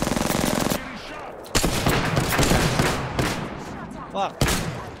 Fuck.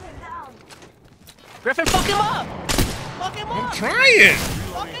 Griffin, fuck him up! Fuck him I'm up! trying.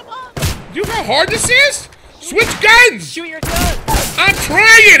 Fuck him up! You know how hard this is? Switch guns. Shoot your gun! I'm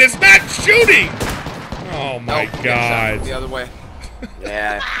trying. It's not shooting. Oh my Nope, god. The other way.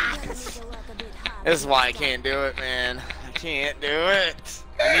 Yeah. This is why I can't do it, man. I can't do it.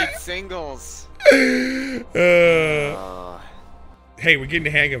 I need singles. Hey, we're getting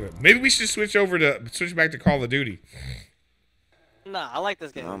the hang of it. Maybe we should switch back to Call of Duty. Nah, I like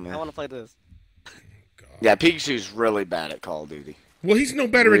this game. Oh, man. I want to play this. Yeah, Pikachu's really bad at Call of Duty. Well, he's no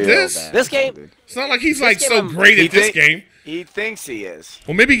better at Real this. bad This at Call game- of Duty. It's not like he's like game so I'm- great He at this think- game. He thinks he is.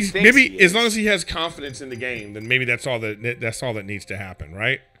 Well, maybe He thinks he as is. long as he has confidence in the game, then maybe that's all that needs to happen,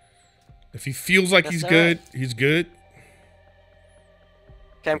 right? If he feels like Yes, he's sir. good, he's good.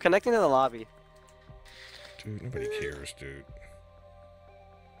 Okay, I'm connecting to the lobby. Dude, nobody cares, dude.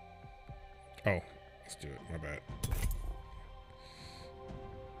 Oh, let's do it. My bad.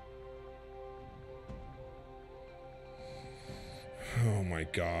 Oh my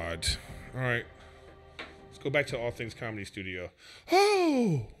God. All right. Let's go back to All Things Comedy Studio.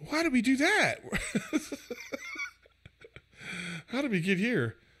 Oh, why did we do that? How did we get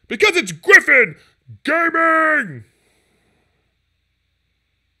here? Because it's Griffin Gaming!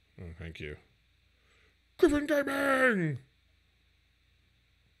 Oh, thank you. Griffin Gaming!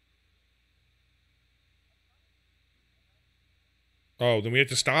 Oh, then we have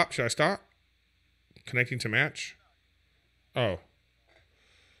to stop? Should I stop? Connecting to match? Oh.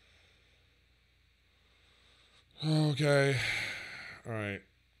 Okay. All right.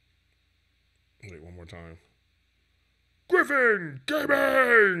 Wait, one more time. Griffin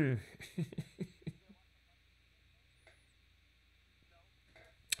Gaming!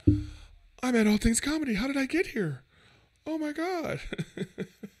 I'm at All Things Comedy. How did I get here? Oh my God.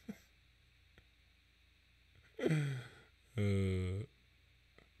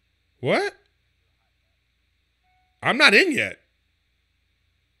 What? I'm not in yet.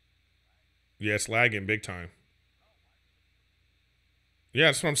 Yeah, it's lagging big time. Yeah,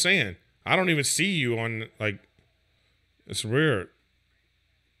 that's what I'm saying. I don't even see you on, like, it's weird.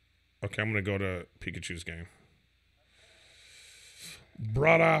 Okay, I'm going to go to Pikachu's game.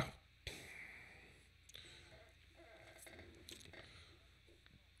 Brother.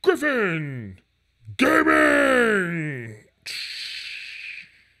 Griffin Gaming!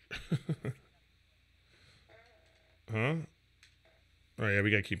 Huh? Oh, yeah, we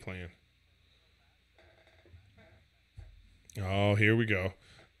got to keep playing. Oh, here we go.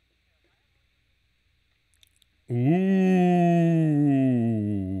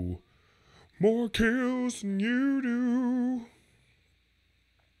 Ooh. More kills than you do.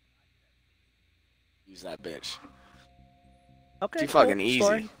 Use that bitch. Okay, Too fucking easy,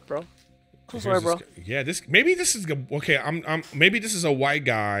 story, bro. Cool story, Here's bro. this guy. Yeah, maybe this is okay. Maybe this is a white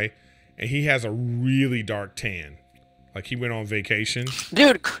guy, and he has a really dark tan, like he went on vacation.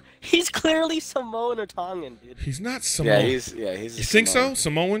 Dude, he's clearly Samoan or Tongan, dude. He's not Samoan. He's You think so,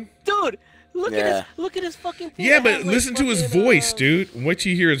 Samoan? Dude, look at his fucking thing. Yeah, It but has, like, listen to his fucking, voice, dude. Wait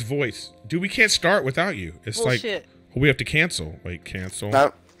till you hear his voice, dude. We can't start without you. It's bullshit. like we have to cancel. Wait, cancel.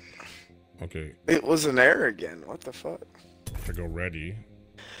 No, Okay, it was an error again. What the fuck? I go ready.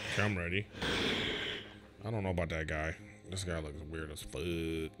 Okay, I'm ready. I don't know about that guy. This guy looks weird as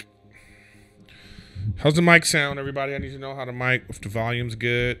fuck. How's the mic sound, everybody? I need to know how the mic, if the volume's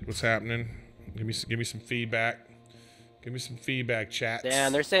good. What's happening? Give me some feedback. Give me some feedback, chat.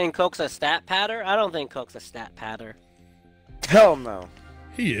 Damn, they're saying Coke's a stat patter? I don't think Coke's a stat patter. Hell no.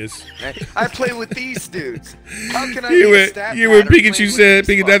 He is. I play with these dudes. How can I You be a went, stat you when patter playing Pikachu with said,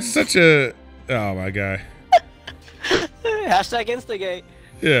 these Pikachu, that's fucks? such a. Oh my god. Hashtag instigate.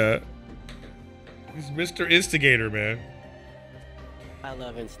 Yeah. He's Mr. Instigator, man. I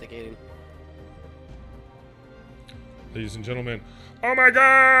love instigating. Ladies and gentlemen. Oh my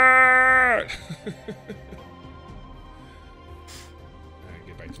god! Alright,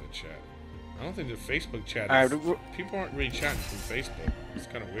 get back to the chat. I don't think the Facebook chat is, people aren't really chatting from Facebook. It's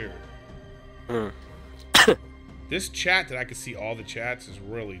kind of weird. This chat that I can see all the chats is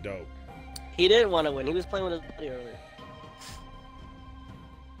really dope. He didn't want to win. He was playing with his buddy earlier.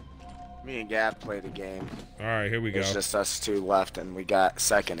 Me and Gav played a game. Alright, here we go. There's just us two left, and we got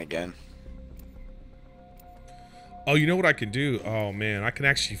second again. Oh, you know what I can do? Oh man, I can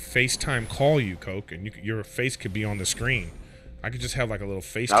actually FaceTime call you, Coke, and your face could be on the screen. I could just have like a little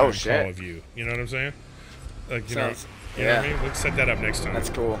FaceTime call of you. You know what I'm saying? Like you know what I mean? We'll set that up next time.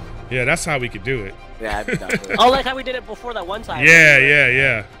 That's cool. Yeah, that's how we could do it. Yeah, I'd be down for that. Oh, like how we did it before that one time. Yeah.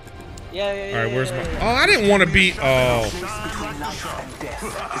 Yeah. All right, where's my? Oh, I didn't want to beat. Oh.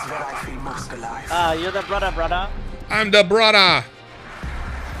 You're the brother. I'm the brother.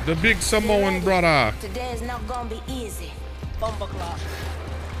 The big Samoan brother. Today is not gonna be easy. Bumbleclaw.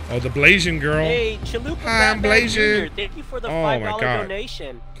 Oh, the Blasian girl. Hey, Chalupa Hi, I'm Batman Blasian. Jr. Thank you for the Oh my $5 God.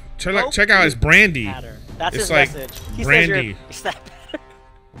 donation. Check out his brandy. That's It's his like message. He brandy. says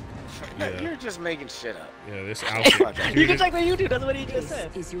you're Yeah. You're just making shit up. Yeah, this outfit. You can check what you do. That's what he just said.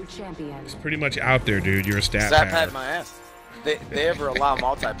 Is your champion. It's pretty much out there, dude. You're a stat Zap patter. had my ass. They ever allow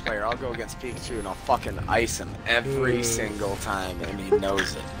multiplayer, I'll go against Pikachu and I'll fucking ice him every single time, and he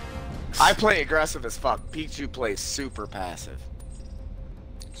knows it. I play aggressive as fuck. Pikachu plays super passive.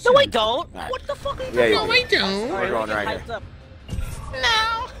 No, I don't. Right. What the fuck are you Yeah, talking you about? do. don't. We're going right here. Up.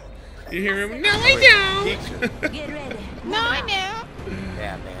 You hear him? No, I don't. Pikachu. Get ready. No, I know.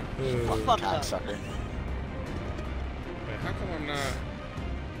 Yeah, man. Fucking Fuck up. cocksucker. Man, how come I'm not?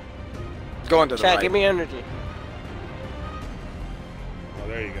 Going to the Chat, right. give me energy. Oh,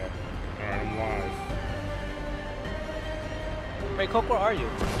 there you go. All right, I'm Hey, Coke, where are you?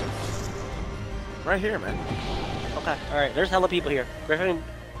 Right here, man. Okay, alright, there's hella people here. Griffin,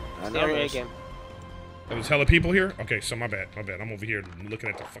 I stay know on your A this. game. Oh, there's hella people here? Okay, so my bad. My bad. I'm over here looking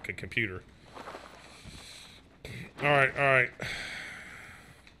at the fucking computer. Alright, alright.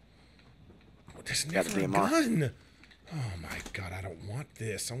 There's Gotta never be a a mark. gun. Oh my god, I don't want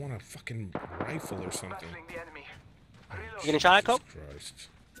this. I want a fucking rifle or something. Battling the enemy. You getting shot at, Coke? Christ.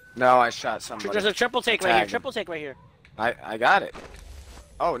 No, I shot somebody. There's a triple take right here. Tag him. Triple take right here. I got it.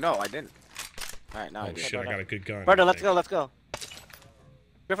 Oh no, I didn't. All right, now I Oh did. shit, I got a good gun. Brother, I let's think. go, let's go.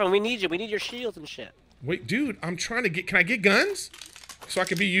 Griffin, we need you. We need your shields and shit. Wait, dude, I'm trying to get. Can I get guns? So I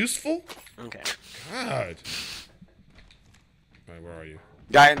can be useful? Okay. God. Alright, where are you?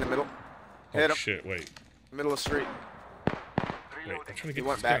 Guy in the middle. Oh Hit him. shit, wait. Middle of the street. Wait, I'm trying to He get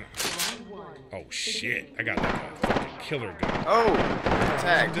went this gun. Round 1. Oh shit, I got like a fucking killer gun. Oh,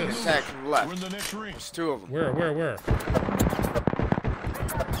 tag. this? Tag from the We're in left. the next ring. There's two of them. Where?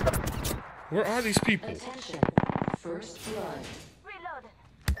 Where are these people? Attention. First blood. Reload.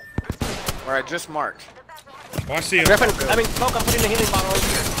 Where I just marked. Oh, I see him. Griffin, I mean, Coke, I'm putting the healing bottle over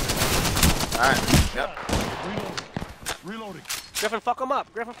here. All right. Yep. Reloading. Griffin, fuck him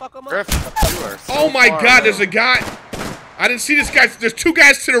up. Griffin, fuck him up. Griffin, you are so Oh my far god, away. there's a guy. I didn't see this guy. There's two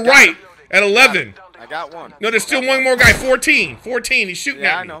guys to the right at 11. I got one. No, there's still one more guy. 14. He's shooting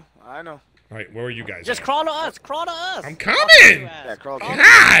Yeah, at I me. know. I know. All right, where are you guys? Just at? crawl to us. Crawl to us. I'm coming. Yeah, crawl.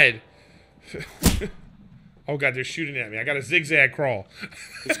 God. Oh god, they're shooting at me. I got a zigzag crawl.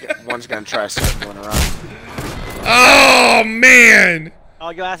 One's gonna try circling around. Oh man. Oh,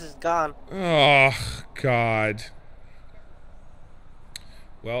 your ass is gone. Oh god.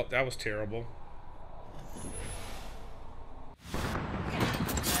 Well, that was terrible.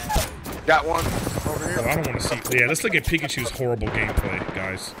 Got one over Oh, here. I don't want to see. Yeah, let's look at Pikachu's horrible gameplay,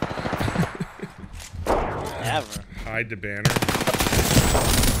 guys. Ever. Hide the banner.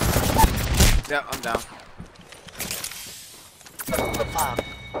 Yep, I'm down. Fuck.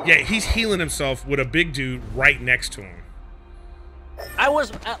 Yeah, he's healing himself with a big dude right next to him. I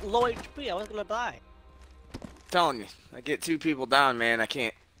was at low HP. I was gonna die. Telling you, I get two people down, man. I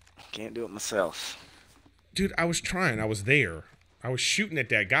can't do it myself. Dude, I was trying. I was there. I was shooting at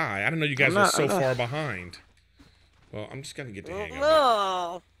that guy. I didn't know you guys I'm were not- so I'm not- far behind. Well, I'm just gonna get the hang of it.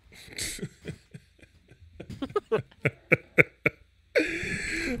 No.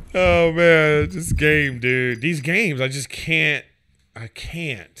 Oh man, this game, dude. These games, I just can't. I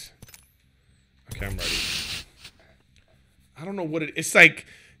can't. Okay, I'm ready. I don't know what it's like.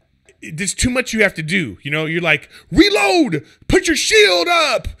 There's too much you have to do. You know, you're like, reload, put your shield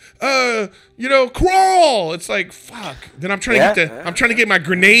up, you know, crawl. It's like, fuck. Then I'm trying to get I'm trying to get my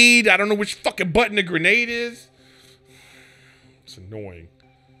grenade. I don't know which fucking button the grenade is. It's annoying.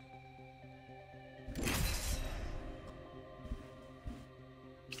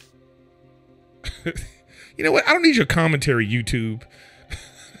 You know what? I don't need your commentary, YouTube.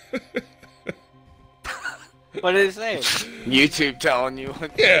 What did it say? YouTube telling you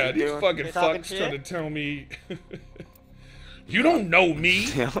what Yeah, you're these doing. fucking They talking fucks shit? trying to tell me. You don't know me.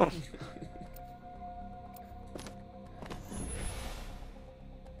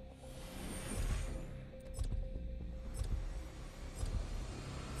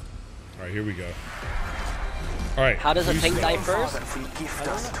 All right, here we go. All right. How does a who's- tank die first?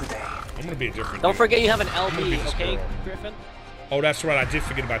 I'm gonna be a different. Don't dude. forget you have an gonna be LB, the okay, squirrel. Griffin? Oh, that's right. I did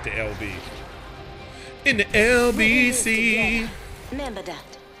forget about the LB. In the LBC. Remember that.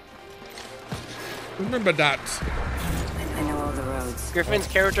 Remember that. I know all the roads. Griffin's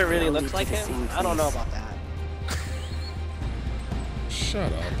character really looks like him? I don't know about that.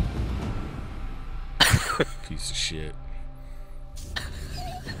 Shut up. Piece of shit.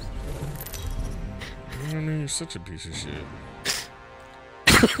 I mean, you're such a piece of shit.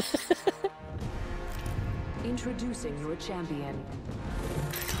 Introducing your champion.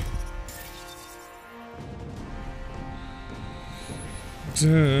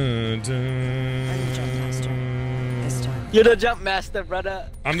 Dun, dun. This time. You're the jump master, brother.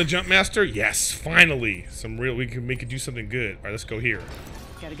 I'm the jump master. Yes, finally, some real. We could do something good. All right, let's go here.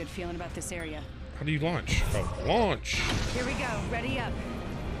 Got a good feeling about this area. How do you launch? Oh, launch. Here we go. Ready up.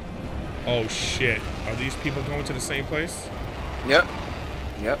 Oh shit. Are these people going to the same place? Yep.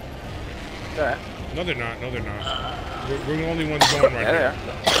 Yep. Alright. No, they're not. No, they're not. We're the only ones going right Yeah,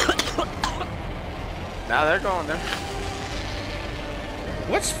 they now. are. Now they're going there.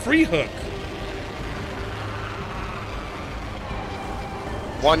 What's free hook?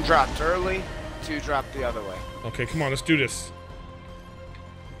 One dropped early, two dropped the other way. Okay, come on, let's do this.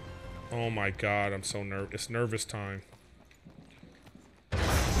 Oh my god, I'm so nervous. It's nervous time.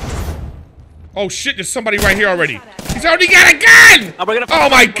 Oh shit, there's somebody right here already. He's He's already got a gun! Oh, we're gonna Oh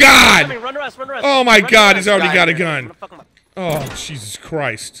my God! Run to us, run to us. Oh my Run to God, us. he's already got a I'm gun. gonna fuck him up. Oh, Jesus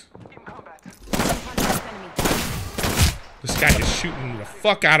Christ. This guy is shooting the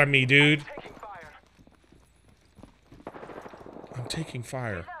fuck out of me, dude. I'm taking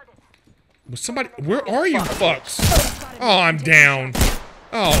fire. Was somebody... Where are you fucks? Oh, I'm down.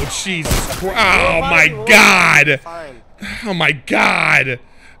 Oh, Jesus Christ. Oh, my God. Fine. Oh, my God.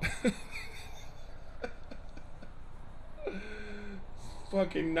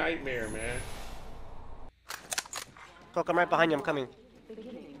 Fucking nightmare, man. Coke, I'm right behind you. I'm coming.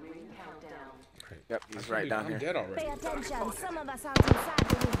 Yep, he's right down I'm here. dead already. Pay attention. Some of us aren't inside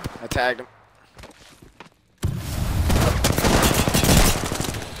the ring. I tagged him.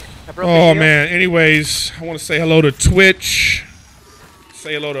 I broke Oh the shield. man, anyways, I want to say hello to Twitch.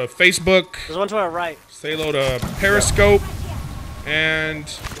 Say hello to Facebook. There's one to our right. Say hello to Periscope and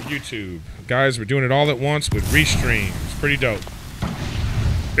YouTube. Guys, we're doing it all at once with Restream. It's pretty dope.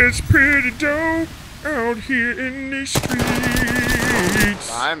 It's pretty dope out here in the streets.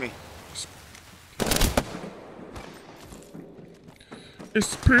 Behind me.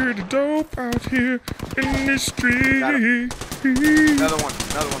 It's pretty dope out here in the streets. Another one.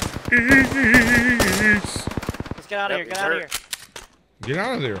 Another one. Let's get out of Yep, here. Get he's out of hurt. here. Get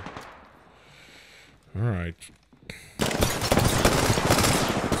out of there. All right.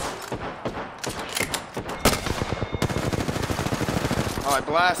 Oh, I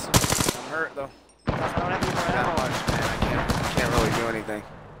blast him. I'm hurt though. I don't have any more Not ammo. much, man. I can't really do anything.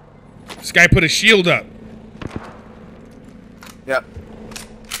 This guy put a shield up. Yep.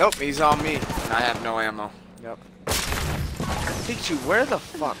 Nope, he's on me. And I have no ammo. Yep. Pikachu, where the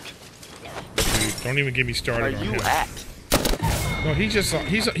fuck Dude, don't even get me started are on you him. at? No,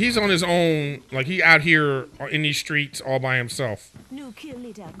 he's on his own. Like he out here in these streets all by himself. New kill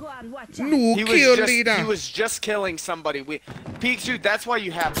leader. Go and watch out. No He kill was just leader. he was just killing somebody. Pikachu, that's why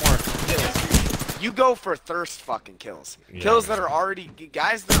you have more kills. You go for thirst fucking kills. Yeah. Kills that are already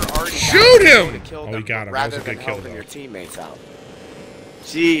guys that are already Shoot down, you go him! to kill Oh, them he got him. That rather was a good than kill, helping though. your teammates out.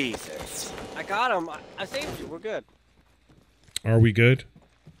 Jesus. I got him. I saved you. We're good. Are we good?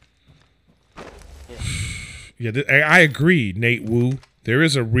 Yeah, I agree, Nate Wu. There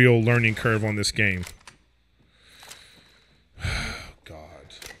is a real learning curve on this game. God.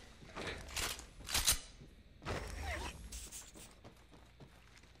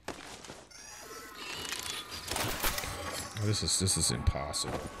 Oh, this is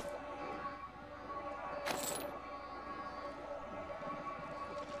impossible.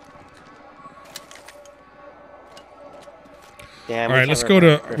 Damn. All right, let's go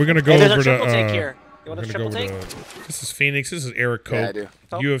to. We're gonna go Hey, there's a over triple to. take here. You We're want a gonna go triple over take? to. This is Phoenix. This is Erik Yeah, I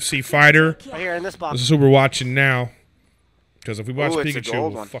Cope, do. UFC fighter. Right here in this box. This is who we're watching now. Because if we watch Ooh, it's a Pikachu,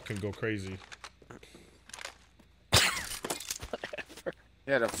 gold we'll one. fucking go crazy.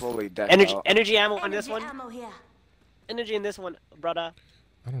 Yeah, to fully deck Energy, out. energy ammo on this Energy one. ammo here. Energy in this one, brother.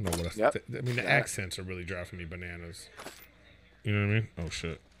 I don't know what. Yep. I mean, the accents are really driving me bananas. You know what I mean? Oh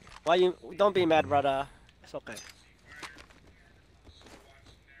shit. Why you? Don't be mad, brother. It's okay.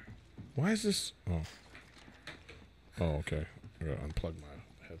 Why is this? Oh. Oh, okay. I gotta unplug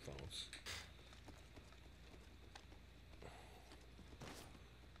my headphones.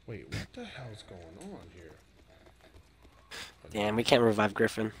 Wait, what the hell's going on here? Damn, we can't revive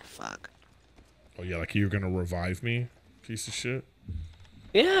Griffin. Fuck. Oh yeah, like you're gonna revive me, piece of shit.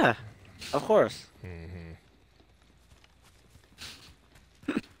 Yeah, of course.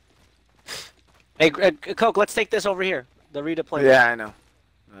 Hey, Coke, let's take this over here. The redeployment. Yeah, I know.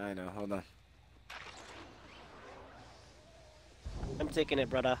 I know. Hold on. I'm taking it,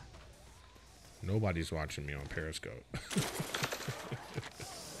 brother. Nobody's watching me on Periscope.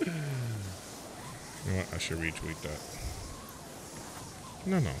 You know what? I should retweet that.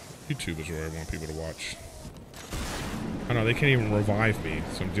 No. YouTube is where I want people to watch. I know they can't even revive me,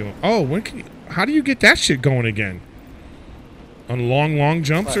 so I'm doing. Oh, when can you? How do you get that shit going again? On long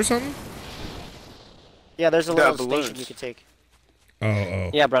jumps or something? Yeah, there's a The little balloons. station you can take. Oh.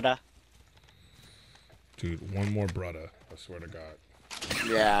 Yeah, brother. Dude, one more brother. I swear to God.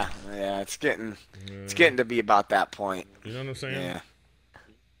 Yeah, it's getting to be about that point. You know what I'm saying?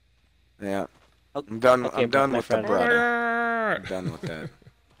 Yeah. Oh, I'm done. okay, I'm done my with the friend. brother. I'm done with that.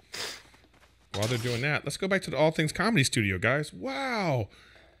 While they're doing that, let's go back to the All Things Comedy Studio, guys. Wow,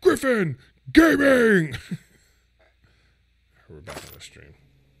 Griffin Gaming. We're back on the stream.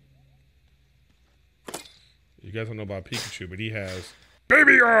 You guys don't know about Pikachu, but he has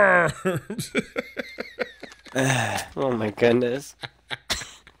baby arms. Oh my goodness.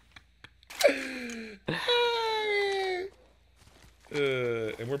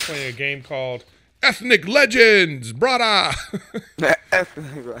 And we're playing a game called Ethnic legends, brother.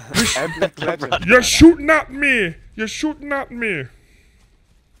 Ethnic legend. You're shooting at me. You're shooting at me.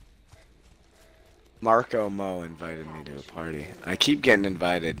 Marco Mo invited me to a party. I keep getting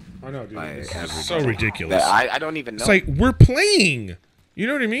invited. I know, dude. By It's everybody. so ridiculous. I don't even know. It's like we're playing. You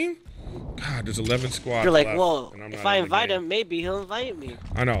know what I mean? God, there's 11 squads. You're like, left, well, and I'm if not I in the invite game. him, maybe he'll invite me.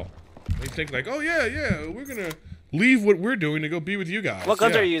 I know. They think like, oh yeah, we're gonna leave what we're doing to go be with you guys. What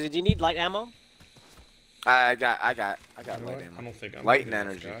guns yeah. are you using? Do you need light ammo? I got You know light what? ammo. I don't think I'm Light good and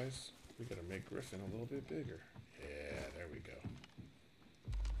enough, energy. guys. We gotta make Griffin a little bit bigger. Yeah, there we go.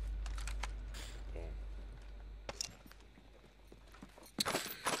 Boom.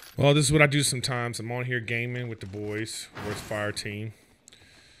 Well, this is what I do sometimes. I'm on here gaming with the boys. Worst Fireteam.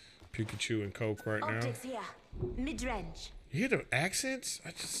 Pikachu and Coke right now. Optics here. Mid-range. You hear the accents?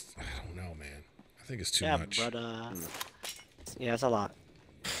 I don't know, man. I think it's too Yeah, much. but yeah, it's a lot.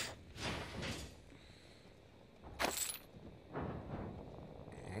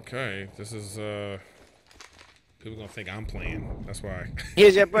 Okay, this is people gonna think I'm playing. That's why.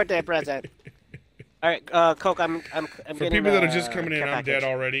 Here's your birthday present. All right, Coke. I'm For getting people that are just coming in, care I'm dead package.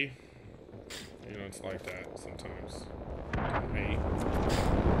 already. You know, it's like that sometimes. Don't hate.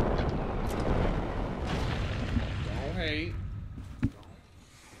 Don't hate.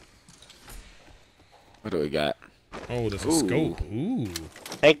 What do we got? Oh, there's a Ooh. scope. Ooh,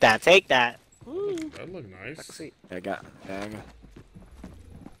 Take that. Take that. that look nice. Let's see. I got.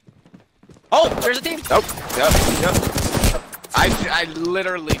 Oh, there's a team. Nope. Yep. I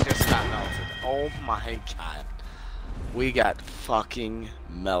literally just got melted. Oh my god. We got fucking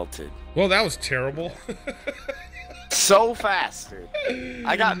melted. Well, that was terrible. So fast, dude.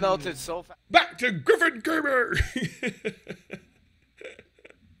 I got melted so fast. Back to Griffin Gamer.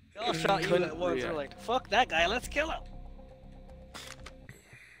 They all shot you at once. They're like, fuck that guy. Let's kill him.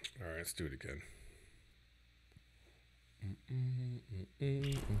 All right, let's do it again.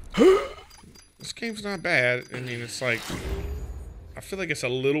 This game's not bad. I mean, it's like, I feel like it's a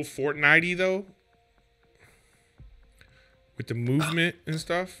little Fortnite-y though, with the movement and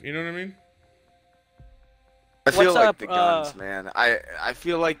stuff. You know what I mean? I feel What's like up, the guns, man. I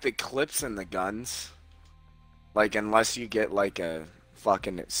feel like the clips in the guns, like unless you get like a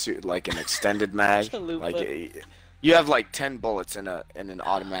fucking suit, like an extended mag, Chalupa. like you have like 10 bullets in an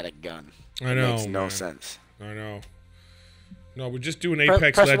automatic gun. I know. It makes no man. sense. I know. No, we're just doing Press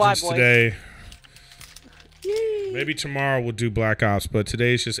Apex Y, Legends boys. today. Maybe tomorrow we'll do Black Ops, but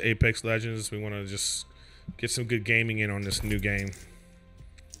today's just Apex Legends. We want to just get some good gaming in on this new game.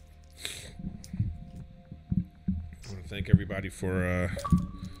 I want to thank everybody for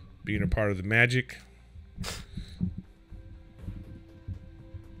being a part of the magic.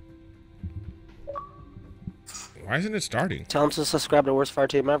 Why isn't it starting? Tell them to subscribe to Worst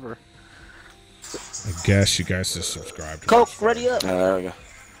Fireteam ever. I guess you guys just subscribe to Coke, us. ready up. There we go.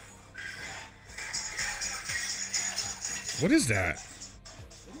 What is that?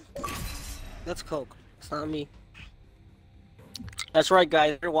 That's Coke. It's not me. That's right,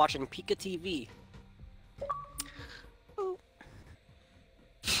 guys. You're watching Pika TV.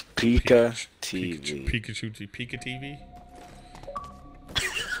 Pika TV. Pika TV?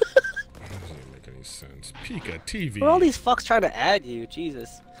 That doesn't make any sense. Pika TV. What are all these fucks trying to add you?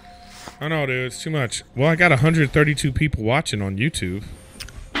 Jesus. I know, dude. It's too much. Well, I got 132 people watching on YouTube.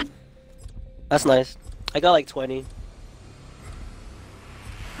 That's nice. I got like 20.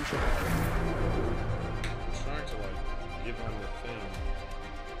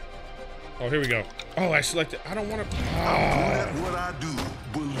 Oh, here we go. Oh, I selected. I don't want to. What I do,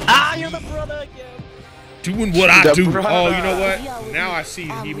 believe Ah, you're me. the brother again. Doing what I The do. brother. Oh, you know what? Now I see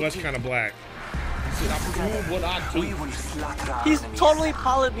he was kind of black. He said, I'm doing what I do. He's totally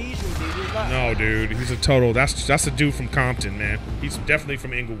Polynesian, dude. He's not. No, dude. He's a total. That's a dude from Compton, man. He's definitely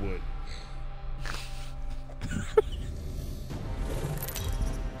from Inglewood.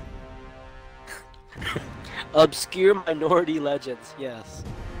 Obscure minority legends. Yes.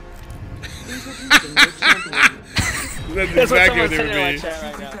 That's That's what exactly what someone's they saying in my would be. chat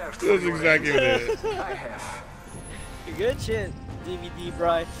right now. That's exactly what it is. Good shit, DVD,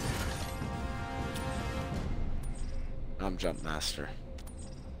 Bry. I'm Jump Master.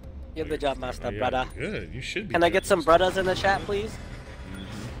 You're the job master, Oh, yeah, brother. good. You should be. Can I get some brothers in the chat, please?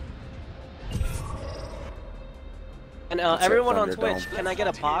 And What's up, everyone on Thunderdome? Twitch, can I get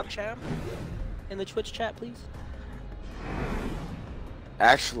a pog champ in the Twitch chat, please?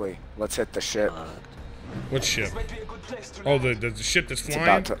 Actually, let's hit the ship. What ship? Oh, the ship that's It's flying?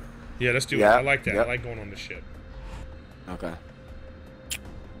 about to. Yeah, let's do it. Yeah, I like that. yep. I like going on the ship. Okay.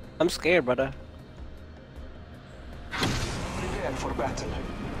 I'm scared, brother.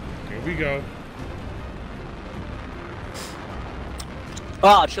 Here we go.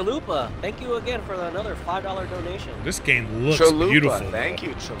 Oh, Chalupa. Thank you again for another $5 donation. This game looks Chalupa, beautiful. thank you,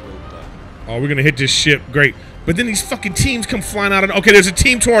 Chalupa. Oh, we're gonna hit this ship. Great. But then these fucking teams come flying out of. Okay, there's a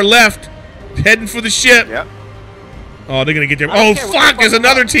team to our left, heading for the ship. Yep. Oh, they're gonna get there. Oh fuck! There's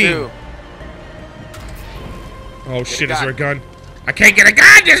another team. Dude. Oh shit! Is there a gun? I can't get a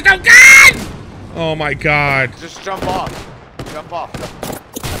gun. There's no gun. Oh my god. Just jump off. Jump off.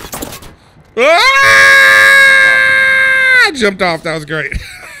 Ah! I jumped off. That was great.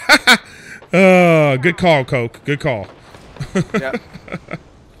 Good call, Coke. Good call. Yep.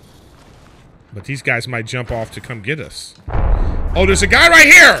 But these guys might jump off to come get us. Oh, there's a guy right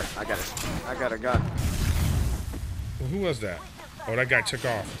here. I got a gun. Well, who was that? Oh, that guy took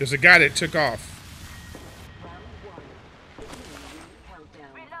off. There's a guy that took off.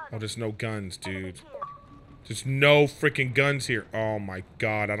 Oh, there's no guns, dude. There's no freaking guns here. Oh my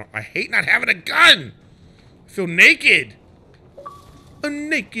god, I hate not having a gun. I feel naked. I'm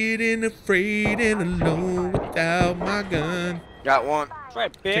naked and afraid and alone without my gun. Got one. That's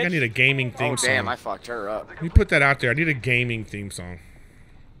right, I think I need a gaming theme song. Oh damn, I fucked her up. Let me put that out there. I need a gaming theme song.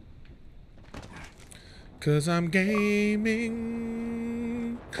 Cause I'm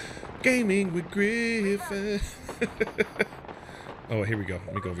gaming with Griffin. Oh, here we go.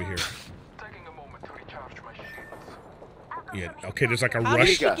 Let me go over here. Yeah. Okay. There's like a How did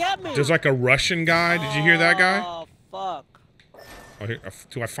she get me? There's like a Russian guy. Did you hear that guy? Oh fuck. Oh, here.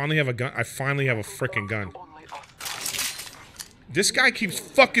 Do I finally have a gun? I finally have a freaking gun. This guy keeps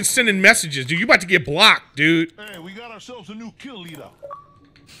fucking sending messages, dude. You about to get blocked, dude. Hey, we got ourselves a new kill leader.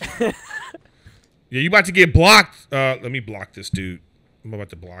 Yeah, you about to get blocked. Let me block this dude. I'm about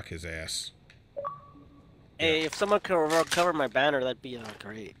to block his ass. Hey, if someone could recover my banner, that'd be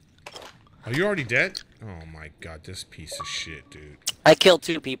great. Are you already dead? Oh my god, this piece of shit, dude. I killed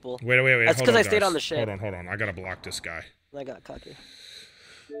 2 people. Wait. That's Hold because on, I stayed guys. on the ship. Hold on. I gotta block this guy. I got cocky.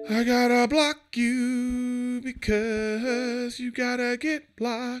 I gotta block you because you gotta get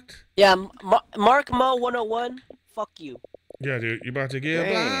blocked. Yeah, Mark Mo 101. Fuck you. Yeah, dude, you about to get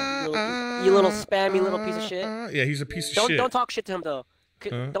blocked. You little spammy little piece of shit. Yeah, he's a piece of shit. Don't talk shit to him though.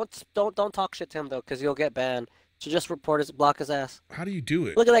 Huh? Don't talk shit to him though, cause you'll get banned. So just report his, block his ass. How do you do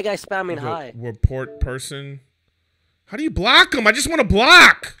it? Look at that guy spamming hi. Report person. How do you block him? I just want to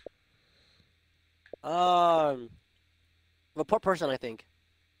block. Report person, I think.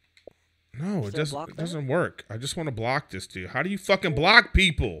 No, it doesn't work. I just want to block this dude. How do you fucking block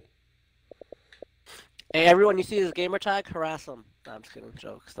people? Hey, everyone, you see his gamer tag? Harass him. No, I'm just kidding.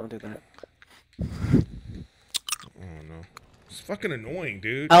 Jokes. Don't do that. Oh no, it's fucking annoying,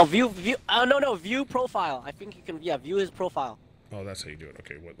 dude. Oh, view. No, view profile. I think you can. Yeah, view his profile. Oh, that's how you do it.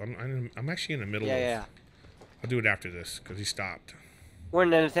 Okay, what? I'm actually in the middle. Yeah. I'll do it after this because he stopped. We're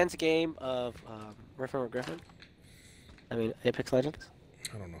in an intense game of Griffin. I mean, Apex Legends.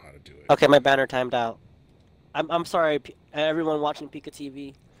 I don't know how to do it. Okay, my banner timed out. I'm sorry, everyone watching Pika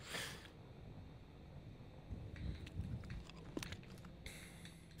TV.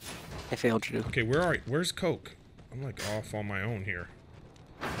 I failed you. Okay, where's Coke? I'm like off on my own here.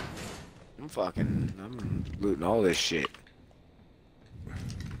 I'm looting all this shit.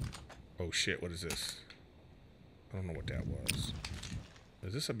 Oh shit, what is this? I don't know what that was.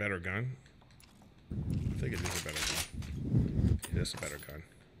 Is this a better gun? I think it is a better gun. It is a better gun.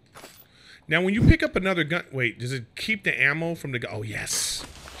 Now, when you pick up another gun, wait, does it keep the ammo from the gun? Oh, yes.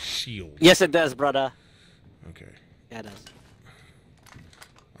 Shield. Yes, it does, brother. Okay. Yeah, it does.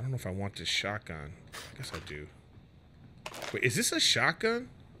 I don't know if I want this shotgun. I guess I do. Wait, is this a shotgun?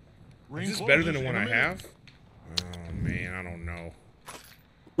 Is this better than the one I have? Oh, man, I don't know.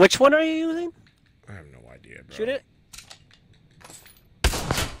 Which one are you using? I have no idea, bro. Shoot it.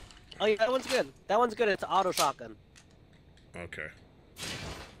 Oh, yeah, that one's good. That one's good. It's an auto shotgun. Okay.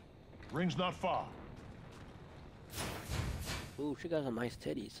 Ring's not far. Ooh, she got some nice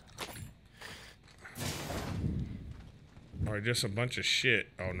titties. Alright, just a bunch of shit.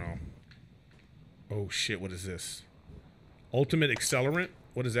 Oh, no. Oh, shit, what is this? Ultimate accelerant?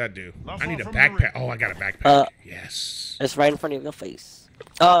 What does that do? I need a backpack. Oh, I got a backpack. Yes. It's right in front of your face.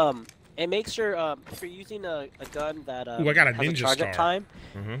 It makes your if you're using a gun that Ooh, I got a has ninja target star. time,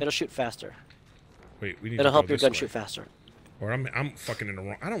 it'll shoot faster. Wait, we need It'll to help go your this gun way. shoot faster. Or I'm fucking in the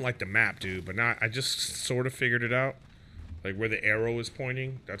wrong. I don't like the map, dude, but now I just sort of figured it out. Like where the arrow is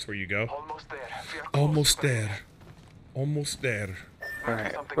pointing, that's where you go. Almost there. Almost there. Almost there.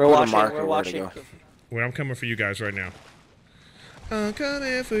 Alright, We're watching. Wait, I'm coming for you guys right now. I'm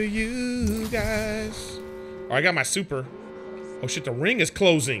coming for you guys. Oh, I got my super. Oh shit, the ring is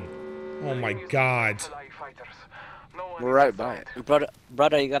closing. Oh my god. We're right by it.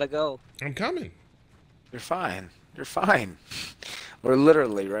 Brother, you gotta go. I'm coming. You're fine. You're fine. We're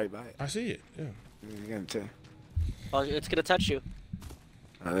literally right by it. I see it. Yeah. You're gonna too. Oh, it's gonna touch you.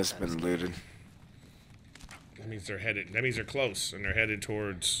 Oh, this has been looted. That means they're headed. That means they're close, and they're headed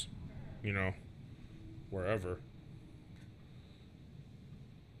towards, you know, wherever.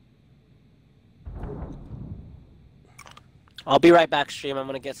 I'll be right back, stream. I'm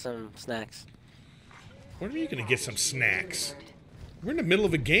gonna get some snacks. When are you gonna get some snacks? We're in the middle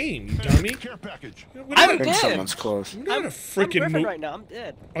of a game, you dummy. Care package. We're I not, think dead. someone's close. we're not a I'm freaking Griffin right now. I'm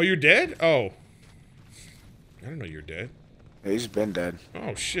dead. Oh, you're dead? Oh. I don't know you're dead. Yeah, he's been dead.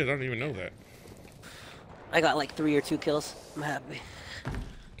 Oh shit, I don't even know that. I got like 3 or 2 kills. I'm happy. God,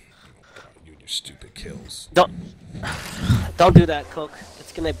 you and your stupid kills. Don't do that, Coke.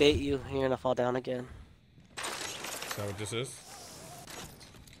 It's gonna bait you. You're gonna fall down again. Is that what this is?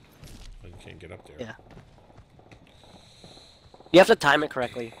 Oh, you can't get up there. Yeah. You have to time it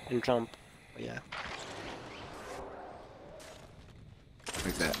correctly and jump. But yeah.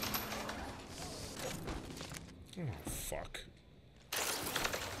 Like that. Oh, fuck.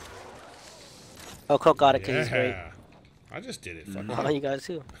 Oh, Coke got it because he's great. I just did it. Fuck. Oh, you got it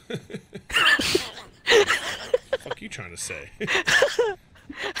too. Fuck you trying to say?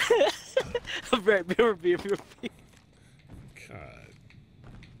 God.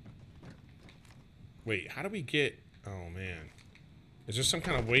 Wait, how do we get... Oh, man. Is there some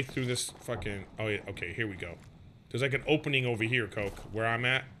kind of way through this fucking... Oh, yeah, okay, here we go. There's like an opening over here, Coke, where I'm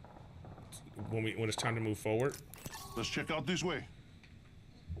at. When it's time to move forward. Let's check out this way.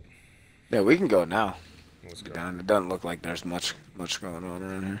 Yeah, we can go now. Let's go. Down. It doesn't look like there's much going on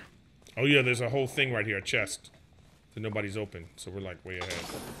around here. Oh, yeah, there's a whole thing right here, a chest. That nobody's open, so we're like way ahead.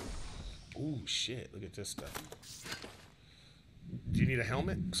 Ooh, shit, look at this stuff. Do you need a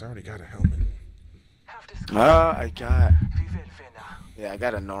helmet? Because I already got a helmet. I got... Yeah, I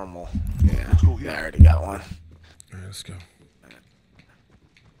got a normal. Yeah, I already got one. Alright, let's go.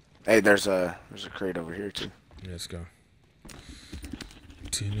 Hey, there's a crate over here too. Yeah, let's go.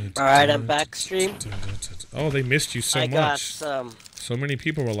 Alright, I'm back, stream. Oh, they missed you so I much. got some. So many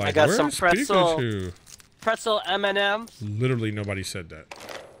people were like, I got "Where's some pretzel. Pikachu?" Pretzel M&M's. Literally nobody said that.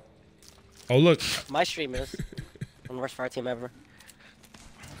 Oh, look. My stream is. I'm the worst fire team ever.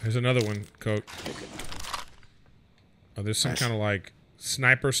 There's another one, Coke. Oh, there's some kind of like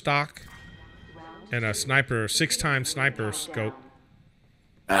sniper stock. And a sniper, 6-time sniper scope.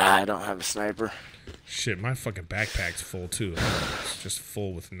 I don't have a sniper. Shit, my fucking backpack's full too. It's just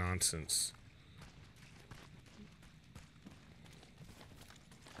full with nonsense.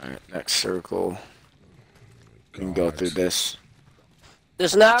 Alright, next circle. We can go through this. The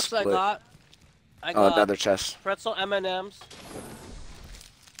snacks Split. I Oh, got another chest. pretzel M&M's.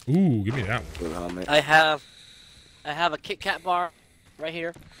 Ooh, give me that one. Blue helmet. I have a Kit Kat bar right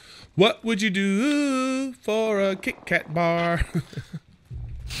here. What would you do for a Kit Kat bar?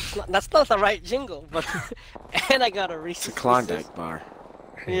 That's not the right jingle, but and I got a Reese's. It's a Klondike bar.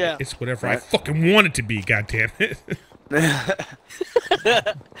 Yeah. It's whatever I fucking want it to be, goddammit.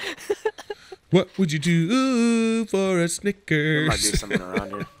 What would you do for a There Snickers? might be something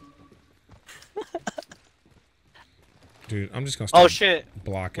around here. Dude, I'm just gonna Oh start shit!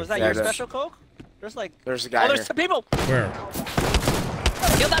 blocking. Was that Yeah, your it is. special Coke? There's like. There's a guy Oh, there's here. some people! Where?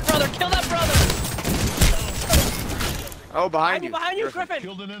 Kill that brother! Kill that brother! Oh, behind you. Behind you, Griffin!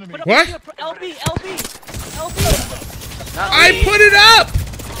 Killed an enemy. Put up What? LB! LB! I put it up!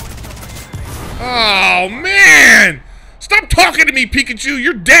 Oh, man! Stop talking to me, Pikachu!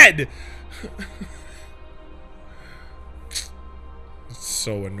 You're dead! It's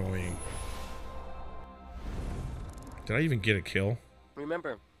so annoying. Did I even get a kill?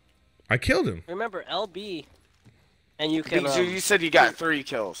 Remember, I killed him. LB, and you can. You said you got 3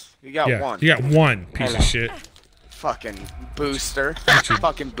 kills. You got Yeah, 1. you got 1, piece of shit. Fucking booster.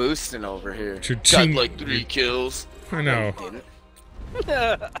 Fucking boosting over here. Your Got team- like 3 kills. I know.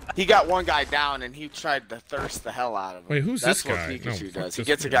 He got one guy down and he tried to thirst the hell out of him. Wait, who's That's this guy? what No, Pikachu fuck does. He this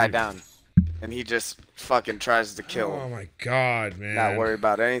gets a guy. guy down and he just fucking tries to kill Oh him. my god, man. Not worry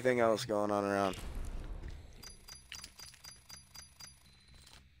about anything else going on around.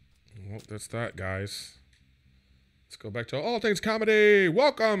 Well, that's that, guys. Let's go back to All Things Comedy.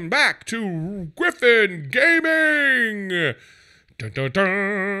 Welcome back to Griffin Gaming. Dun, dun,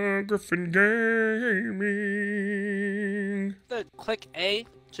 dun, Griffin Gaming. Click A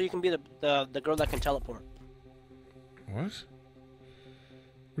so you can be the girl that can teleport. What? What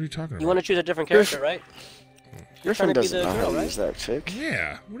are you talking about? You want to choose a different character, right? Your trying friend to be doesn't the know how girl, to right? use that chick.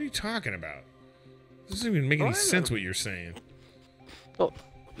 Yeah, what are you talking about? This doesn't even make any sense what you're saying. Oh,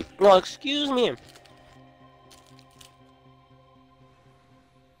 well, excuse me. Alright,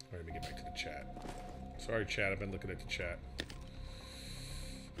 let me get back to the chat. Sorry, chat, I've been looking at the chat.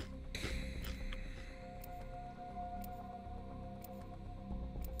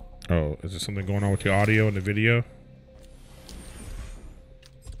 Oh, is there something going on with the audio and the video?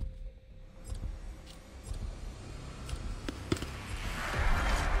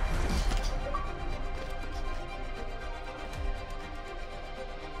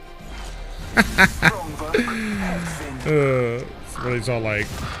 Somebody's all like,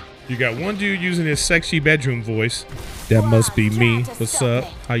 you got one dude using his sexy bedroom voice. That must be me. What's up?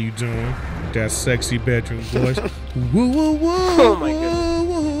 How you doing? That sexy bedroom voice. Woo woo woo. Oh my goodness.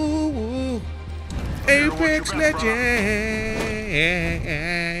 Woo, woo, woo. Apex Legend.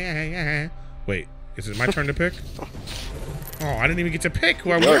 Wait, is it my turn to pick? Oh, I didn't even get to pick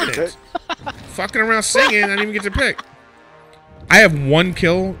who I wanted. Fucking around singing, I didn't even get to pick. I have 1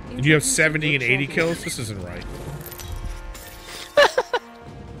 kill, and you have 70 and 80 kills? This isn't right.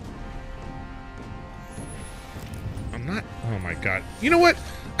 I'm not... Oh, my God. You know what?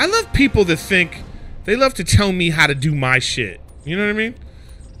 I love people that think... They love to tell me how to do my shit. You know what I mean?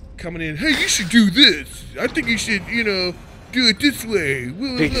 Coming in, hey, you should do this. I think you should, you know, do it this way.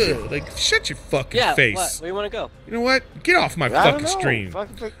 Like, shut your fucking face. What? Where you want to go? You know what? Get off my fucking stream.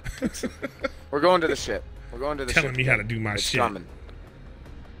 We're going to the ship. We're going to the Telling me how to do my it's shit. Coming.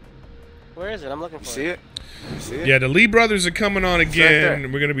 Where is it? I'm looking for You see it? You see it? Yeah, the Lee brothers are coming on again. right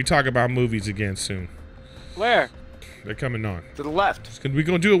And we're going to be talking about movies again soon. Where? They're coming on. To the left. We're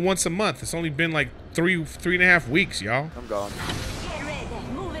going to do it once a month. It's only been like three and a half weeks, y'all. I'm going. Get ready,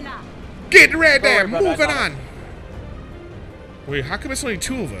 moving on. Get ready, Don't worry, brother, moving I got on. Wait, how come it's only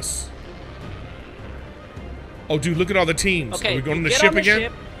 2 of us? Oh, dude, look at all the teams. Okay, Are we going on the get ship on the again?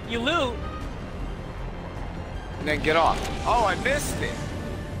 Ship, you loot. And then get off. Oh, I missed it.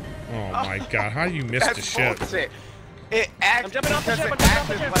 Oh my God, how you missed the ship? Bullshit. It acted, I'm jumping off the because ship, it I'm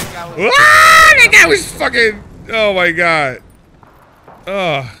jumping acted off the like I was... Ah, that guy was fucking... Oh my God.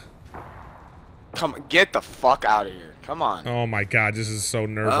 Ugh. Come, get the fuck out of here. Come on. Oh my God, this is so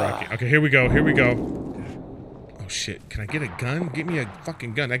nerve-wracking. Okay, here we go, here we go. Oh shit, can I get a gun? Give me a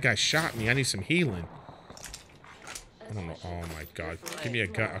fucking gun. That guy shot me. I need some healing. I don't know. Oh my God. Give me a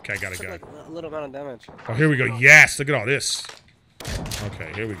gun. Okay, I got a gun. Like a little amount of damage. Oh, here we go. Yes, look at all this.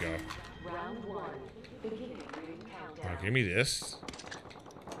 Okay, here we go. Round 1. Beginning ring countdown. Oh, give me this.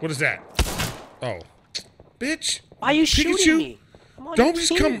 What is that? Oh. Bitch. Why are you Pikachu? shooting me? I'm on Don't your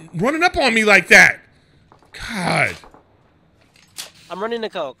just team. come running up on me like that. God. I'm running the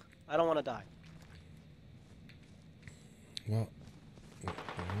coke. I don't want to die. Well, I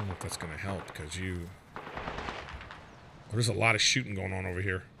don't know if that's going to help because you... Oh, there's a lot of shooting going on over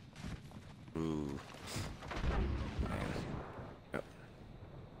here. Ooh. Yep.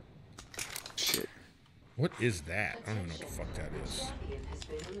 Shit. What is that? I don't even know what the fuck that is. Champion has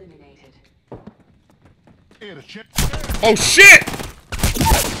been eliminated. Hey, the ship. Oh, shit!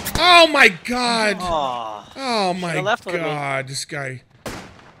 Oh, my God. Aw. Oh, my Should've left with me. God. This guy...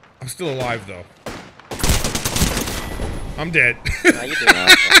 I'm still alive, though. I'm dead. Nah, you did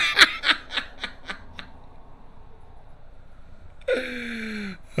not.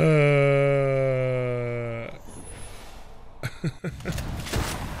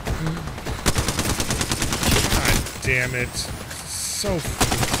 God damn it. So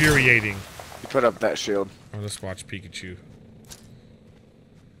infuriating. You put up that shield. Oh, let's watch Pikachu.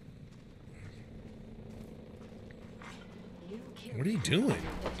 What are you doing?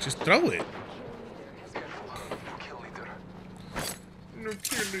 Just throw it. No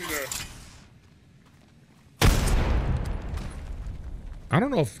kill leader. I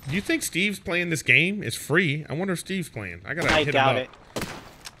don't know if... Do you think Steve's playing this game? It's free. I wonder if Steve's playing. I gotta I hit him doubt up. it.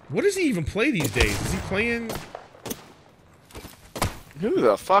 What does he even play these days? Is he playing... Who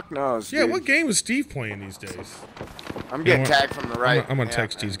the fuck knows, Yeah, dude? what game is Steve playing these days? I'm getting You know what? tagged from the right. I'm gonna Yeah,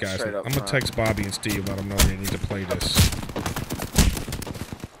 text these guys. straight I'm up gonna front. text Bobby and Steve, let them know they need to play this.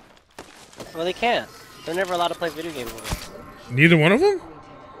 Well, they can't. They're never allowed to play video games with us. Neither one of them?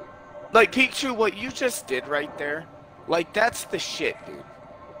 Like, Pikachu, what you just did right there, like, that's the shit, dude.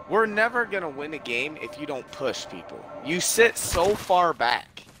 We're never gonna win a game if you don't push people. You sit so far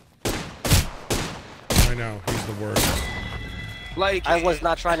back. I know, he's the worst. Like, I was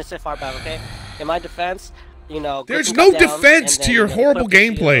not trying to sit far back, okay? In my defense, you know... There's Griffin no got down, defense and to then your put horrible up the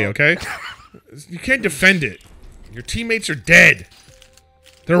shield. gameplay, okay? You can't defend it. Your teammates are dead.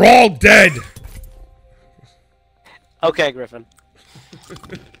 They're all dead. Okay, Griffin.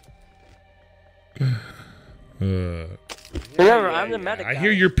 Remember, I'm the medic I guy.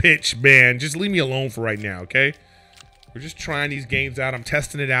 hear your pitch, man. Just leave me alone for right now, okay? We're just trying these games out. I'm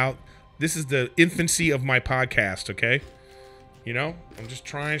testing it out. This is the infancy of my podcast, okay? You know? I'm just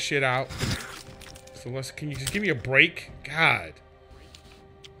trying shit out. So can you just give me a break? God.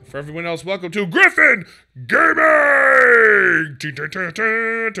 For everyone else, welcome to Griffin Gaming! Griffin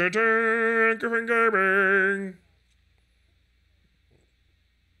Gaming!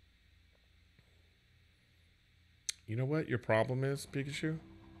 You know what your problem is, Pikachu?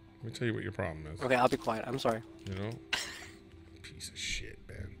 Let me tell you what your problem is. Okay, I'll be quiet. I'm sorry. You know? Piece of shit,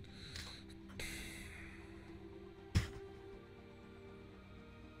 man.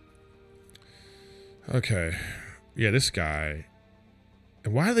 Okay. Yeah, this guy.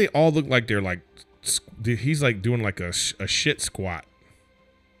 And why do they all look like they're like... He's like doing like a shit squat.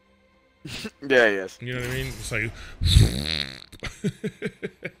 Yeah, he is. You know what I mean? It's like...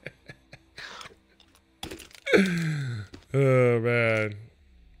 Oh, man.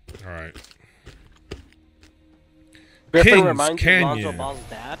 All right. Griffin Kings reminds me of Lonzo Canyon. Ball's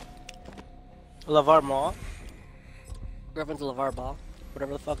dad. LeVar Ball. Griffin's LeVar Ball.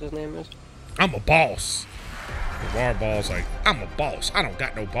 Whatever the fuck his name is. I'm a boss. LeVar Ball's like, I'm a boss. I don't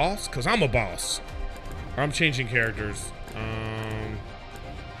got no boss, because I'm a boss. Or I'm changing characters.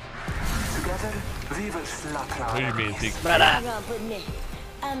 What do you mean, Dick? Hang on with me.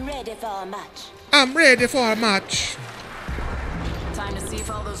 I'm ready for a match. I'm ready for a match. Time to see if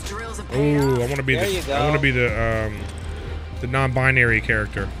all those drills have Oh, paid off. I want to be There you the. go. I want to be the non-binary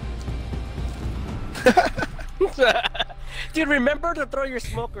character. Dude, remember to throw your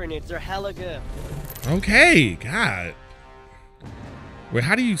smoke grenades. They're hella good. Okay, God. Wait,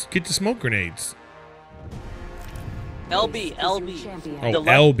 how do you get the smoke grenades? LB. Oh, The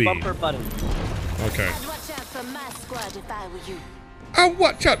left LB. bumper button. Okay. I'd watch out for my squad if I were you. I'll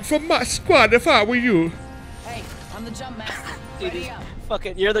watch out for my squad if I were you. Hey, I'm the jump master. Dude, Ready up.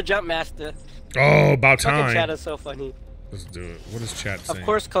 fucking, you're the jump master. Oh, about Fucking chat time. is so funny. Let's do it. What is chat saying? Of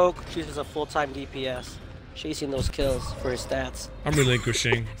course, Coke chooses a full-time DPS, chasing those kills for his stats. I'm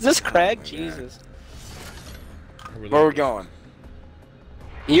relinquishing. Is this Craig? Jesus. Where are we going?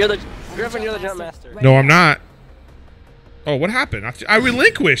 You're the Griffin. You're the jump master. No, I'm not. Oh, what happened? I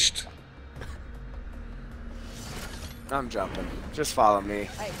relinquished. I'm jumping. Just follow me.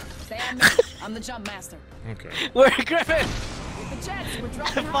 Hey, stay on me. I'm the jump master. Okay. Where Griffin? The jets, we're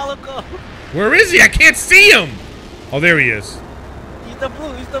dropping out. Follow Coke. Where is he? I can't see him. Oh, there he is. He's the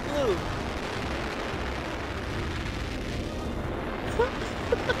blue. He's the blue.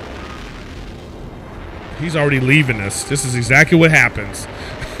 He's already leaving us. This is exactly what happens.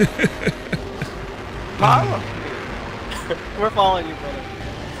 Follow. We're following you, brother.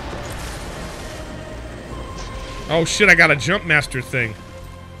 Oh shit! I got a jump master thing.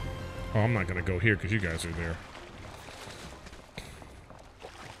 Oh, I'm not gonna go here because you guys are there.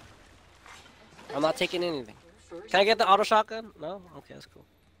 I'm not taking anything. Can I get the auto shotgun? No? Okay, that's cool.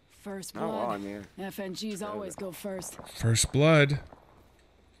 First Oh, blood. well, I mean, FNGs always go first. First blood.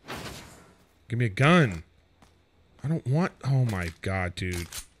 Give me a gun. I don't want. Oh my god, dude.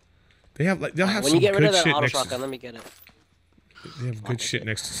 They have like they'll have When some you get rid of good that shit auto next. shotgun, let me get it. They have good shit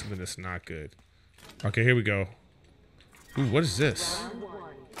next to something that's not good. Okay, here we go. Ooh, what is this?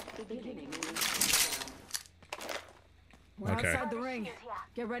 We're Okay. outside the ring.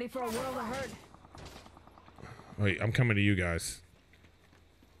 Get ready for a world of hurt. Wait, I'm coming to you guys.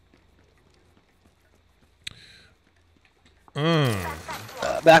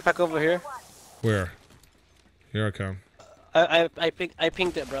 Backpack over here. Where? Here I come. I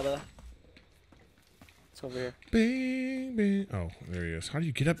pinged it, brother. It's over here. Bing, bing. Oh, there he is. How do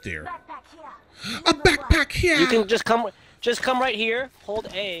you get up there? Backpack here. A backpack here. You can just come right here, hold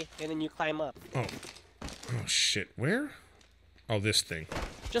A, and then you climb up. Oh. Oh shit. Where? Oh, this thing.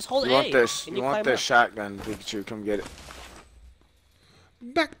 Just hold you A. want this? and You climb want this up. shotgun, Pikachu? Come get it.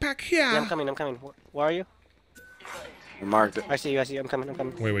 Backpack here. Yeah, I'm coming. Where are you? I marked it. I see you. I'm coming.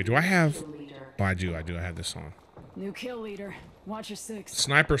 Wait. Do I have? Oh, I do. I have this on. New kill leader. Watch your six.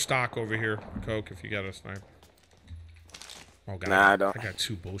 Sniper stock over here, Coke. If you got a sniper. Oh god. Nah, I don't. I got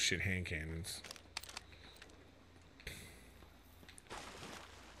 2 bullshit hand cannons.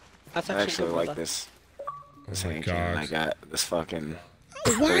 That's I actually actually good, like brother. this. This Oh my hand cannon. I god. got this fucking.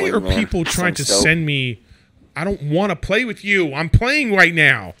 Why Wait, are man. people trying to Some send me? I don't want to play with you. I'm playing right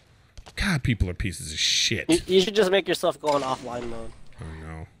now. God, people are pieces of shit. You should just make yourself go on offline mode. Oh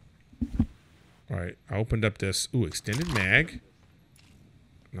no. All right, I opened up this. Ooh, extended mag.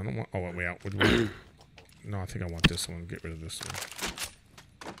 I don't want. Oh wait, wait. No, I think I want this one. Get rid of this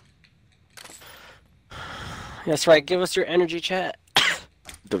one. That's right. Give us your energy, chat.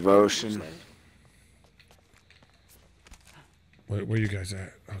 Devotion. Where you guys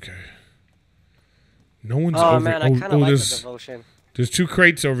at? Okay. No one's Oh over. man, I kind of like the there's devotion. 2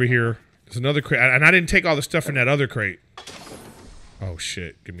 crates over here. There's another crate, and I didn't take all the stuff in that other crate. Oh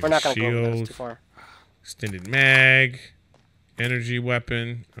shit! Give me We're a not gonna go over there. It's shield, too far. extended mag, Energy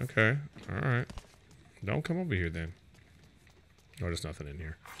weapon. Okay. All right. Don't come over here then. Oh, there's nothing in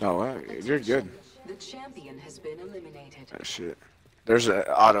here. Oh, well, you're good. The champion has been eliminated. Oh, shit. There's an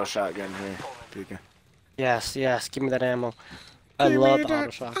auto shotgun here, Pika. Yes, yes. Give me that ammo. I love the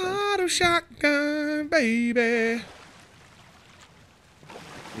auto shotgun. Auto shotgun, baby.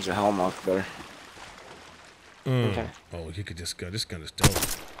 There's a helm up there. Okay. Oh, you could just go. This gun is dope.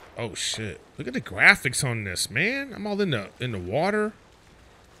 Oh shit! Look at the graphics on this, man. I'm all in the water.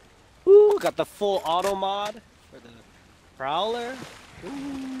 Ooh, got the full auto mod for the Prowler.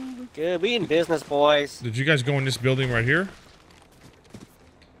 Ooh, good. We in business, boys. Did you guys go in this building right here?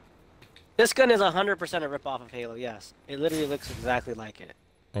 This gun is 100% a ripoff of Halo. Yes, it literally looks exactly like it.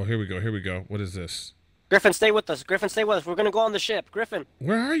 Oh, here we go. Here we go. What is this? Griffin, stay with us. Griffin, stay with us. We're gonna go on the ship. Griffin,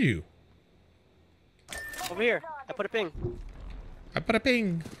 Where are you? over here. I put a ping. I put a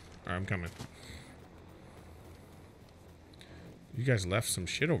ping. All right, I'm coming. You guys left some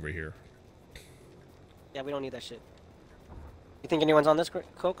shit over here. Yeah, we don't need that shit. You think anyone's on this,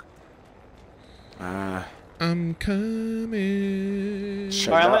 Coke? I'm coming.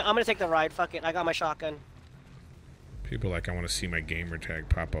 Alright, I'm gonna take the ride. Fuck it. I got my shotgun. People like, I want to see my gamer tag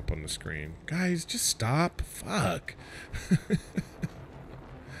pop up on the screen. Guys, just stop. Fuck.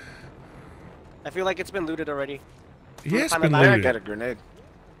 I feel like it's been looted already. Yeah, it's I'm been about- I looted. got a grenade.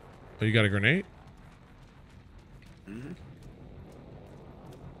 Oh, you got a grenade?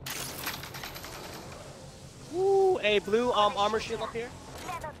 Ooh, a blue armor shield up here.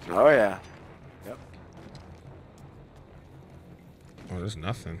 Oh, yeah. Yep. Oh, there's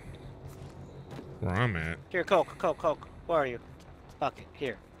nothing. Where I'm at. Here, Coke. Where are you? Fuck it.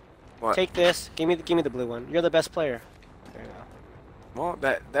 Here. What? Take this. Give me the blue one. You're the best player. There you go. Well,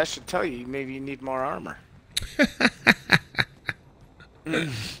 that should tell you maybe you need more armor.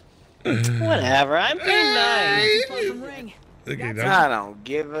 Whatever. I'm being nice. Welcome ring. Okay, I that's, don't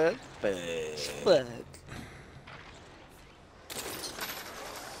give a fuck. Fuck.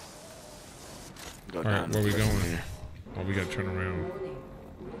 Go all right, down where we from going? here. Oh, we gotta turn around. Warning.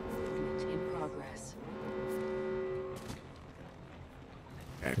 Movement in progress.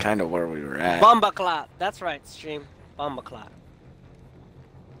 Yeah, kind of where we were at. Bomba clot. That's right, stream. Bomba clot.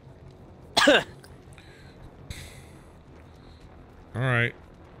 All right.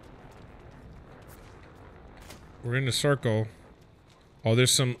 We're in the circle. Oh,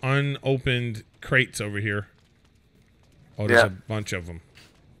 there's some unopened crates over here. Oh, there's Yeah. a bunch of them.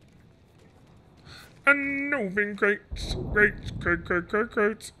 Unopened crates.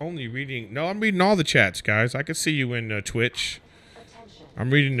 Crates. Only reading. No, I'm reading all the chats, guys. I can see you in Twitch. I'm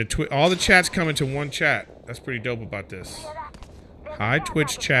reading all the chats coming to one chat. That's pretty dope about this. Hi,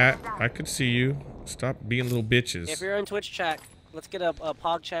 Twitch chat. I could see you. Stop being little bitches. If you're in Twitch chat, let's get a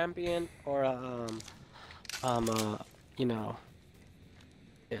Pog champion or a you know,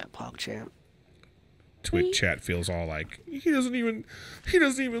 yeah, Pog champ. Twitch chat feels all like he doesn't even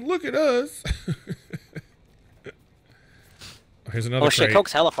look at us. Here's another Oh shit, crate.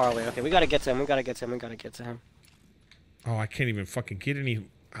 Coke's hella far away. Okay, we gotta get to him. Oh, I can't even fucking get any.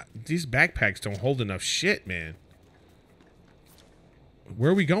 These backpacks don't hold enough shit, man.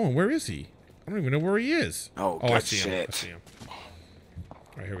 Where are we going? Where is he? I don't even know where he is. Oh, I good see him. shit. I see him. All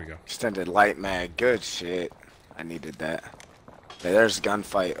right, here we go. Extended light mag. Good shit. I needed that. Yeah, there's a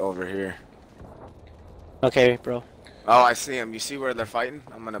gunfight over here. Okay, bro. Oh, I see him. You see where they're fighting?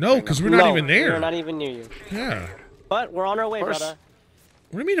 I'm gonna. No, ping because them. we're not even there. We're not even near you. Yeah. But we're on our way, Of course. brother.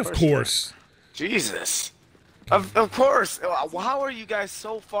 What do you mean, of course? Jesus. Of course. How are you guys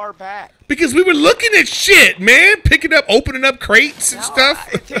so far back? Because we were looking at shit, man. Picking up, opening up crates and No,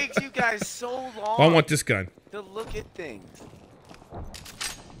 stuff. It takes you guys so long Well, I want this gun. to look at things.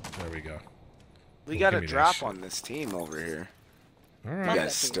 There we go. We Oh, got give a me that drop shit. on this team over here. All You right.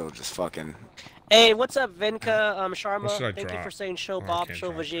 guys still just fucking. Hey, what's up, Vinka, Sharma? What should I Thank you drop? for saying show Oh, I Bob, can't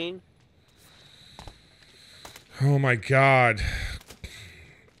show drop. Vagine. Oh my God.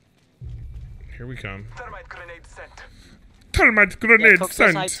 Here we come. Thermite grenade sent. Thermite Yeah, grenade Coke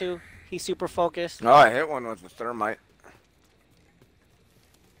says hi sent. too. He's super focused. Oh, I hit one with the thermite.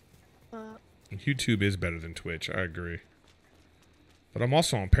 YouTube is better than Twitch. I agree. But I'm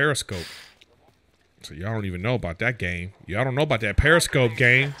also on Periscope. So y'all don't even know about that game. Y'all don't know about that Periscope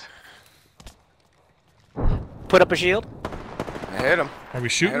game. Put up a shield. I hit him. Are we I hit him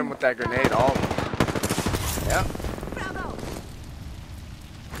shooting? with that grenade. All of them. Yep.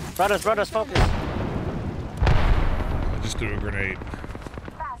 Brothers, focus. I just threw a grenade.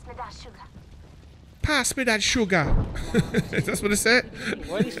 Pass me that sugar. Is that what it said?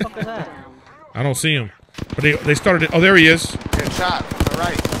 Where are these fuckers at? I don't see him. But they started it. Oh, there he is. Good shot. All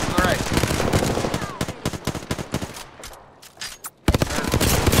right. All right.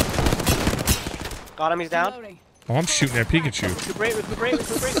 Got him, he's down. Reloading. Oh, I'm shooting at Pikachu. Recuperate, recuperate,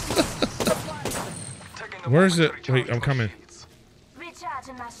 recuperate. Where's it? Wait, I'm coming.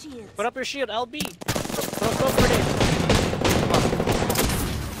 Recharging my shields. Put up your shield, LB. Throw smoke grenade.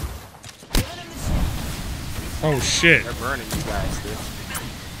 Oh shit. They're burning you guys, dude.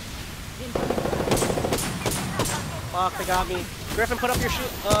 Fuck, they got me. Griffin, put up your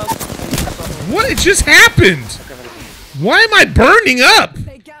shield. What? It just happened. Why am I burning up?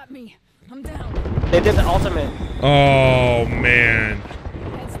 They got me. I'm down. They did the ultimate. Oh man.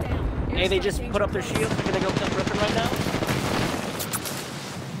 Heads down. Hey, they just put up their shield. They're gonna go kill Griffin right now.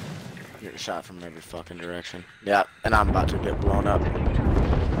 Getting shot from every fucking direction. Yeah, and I'm about to get blown up.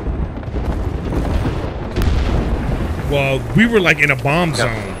 Well, we were like in a bomb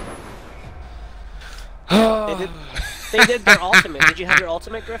zone. They did their ultimate. Did you have your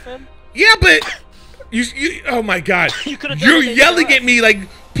ultimate, Griffin? Yeah, but you oh my god. You could've done You're what they did yelling to at me like,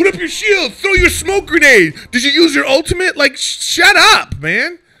 put up your shield, throw your smoke grenade. Did you use your ultimate? Like, shut up,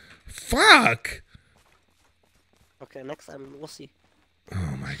 man. Fuck. Okay, next time we'll see.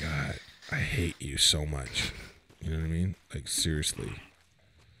 Oh my god. I hate you so much. You know what I mean? Like, seriously.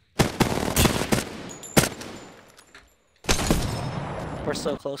 We're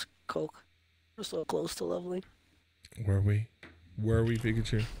so close, Coke. We're so close to leveling. Were we? Were we,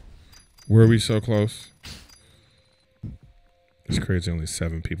 Pikachu? Were we so close? It's crazy. Only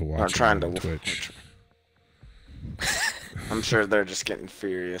 7 people watching I'm trying on to Twitch. I'm sure they're just getting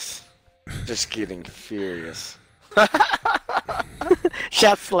furious. Just getting furious.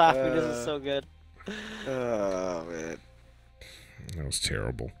 Chef's laughing. This is so good. Oh man. That was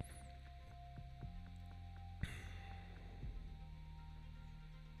terrible.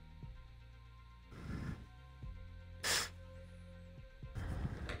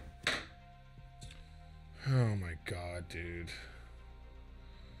 Oh my god, dude.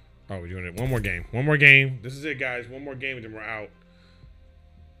 Oh, we're doing it. One more game. One more game. This is it, guys. One more game and then we're out.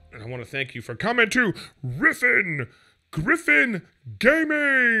 And I want to thank you for coming to Griffin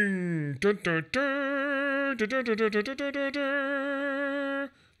Gaming. Dun, dun, dun, dun, dun, dun, dun, dun, dun, dun, dun.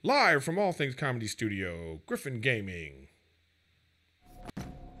 Live from All Things Comedy Studio, Griffin Gaming.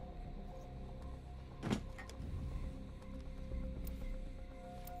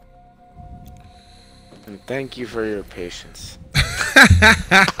 And thank you for your patience.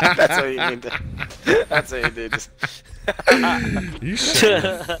 That's what you need to. That's what you need to. You shut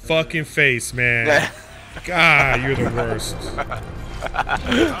your fucking face, man. God, you're the worst.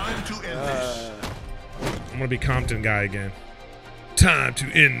 Time to end this. I'm gonna be Compton guy again. Time to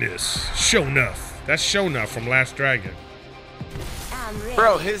end this. Show enough. That's Show enough from Last Dragon. I'm ready.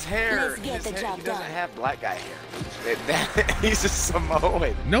 Bro, his hair. Let's get the He job doesn't done. have black guy hair. He's a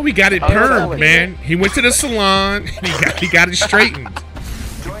Samoan. No, he got it Oh, is that permed, what man. He went to the salon. He got it straightened.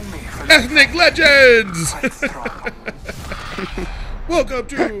 Ethnic Legends. Welcome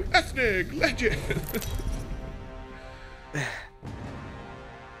to Ethnic Legends.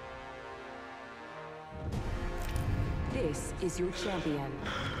 This is your champion.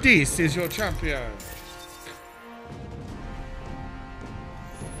 This is your champion.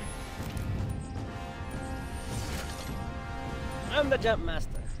 I'm the jump master.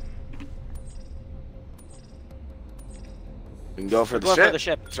 We can go for We're the going ship. for the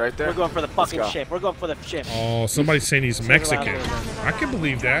ship. It's right there. We're going for the Let's fucking go. ship. We're going for the ship. Oh, somebody's saying he's Mexican. around. I can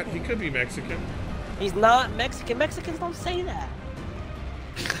believe that. He could be Mexican. He's not Mexican. Mexicans don't say that.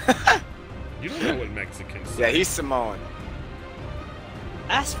 You don't know what Mexicans say. Yeah, he's Samoan.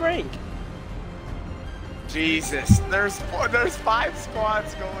 Ask Frank. Jesus, there's 5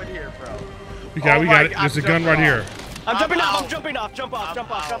 squads going here, bro. We got Oh it. my- There's a I'm gun right jumping here. I'm jumping off. out. I'm jumping off. Jump off.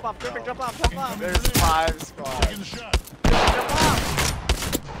 Jump off. Jump off. Jump off. Griffin, jump off. Jump off. There's 5 Taking the squads. shot.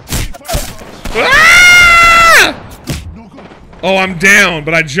 Ah! No good. Oh, I'm down,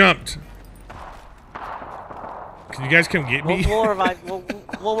 but I jumped. Can you guys come get me? We'll revive.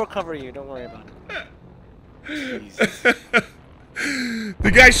 We'll recover you. Don't worry about it. Jesus.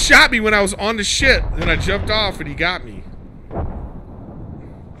 The guy shot me when I was on the ship, and I jumped off, and he got me.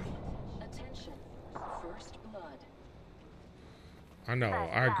 Attention. First blood. I know,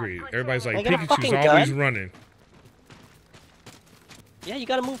 I agree. Everybody's like, Can I get a Pikachu's fucking always gun? running. Yeah, you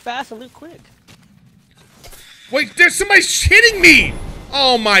gotta move fast and loot quick. Wait, there's somebody hitting me!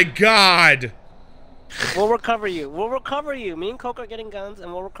 Oh my god! We'll recover you. We'll recover you. Me and Coke are getting guns,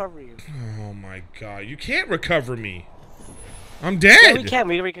 and we'll recover you. Oh my god, you can't recover me. I'm Yeah, dead! we can.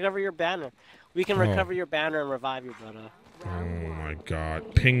 We recover your banner. We can Oh. recover your banner and revive you, brother. Oh my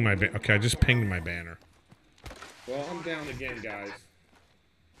god. Ping my banner. Okay, I just pinged my banner. Well, I'm down again, guys.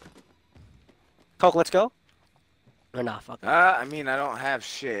 Coke, let's go. Or not? Fuck. I mean, I don't have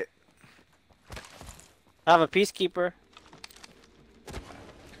shit. I have a peacekeeper.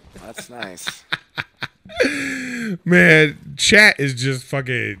 That's nice. Man, chat is just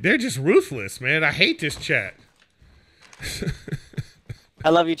fucking. They're just ruthless, man. I hate this chat. I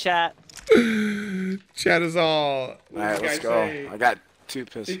love you, chat. Chat is all. All right, let's go. I got 2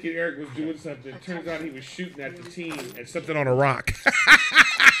 pistols. Thinking Erik was doing something. Turns out he was shooting at the team and something on a rock.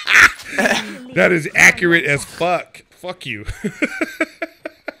 That is accurate as fuck. Fuck you.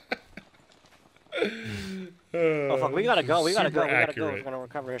 Oh fuck, we gotta go. We gotta go. Super We gotta go. We're accurate. gonna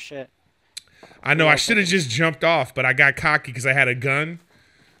recover his shit. I know. I should have just jumped off, but I got cocky because I had a gun,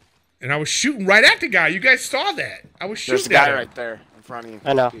 and I was shooting right at the guy. You guys saw that? I was shooting. There's a guy right there in front of you.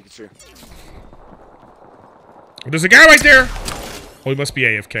 I know. Pikachu. There's a guy right there. Oh, he must be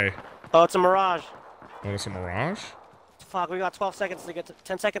AFK. Oh, it's a mirage. Oh, that's a mirage. Fuck, we got 12 seconds to get to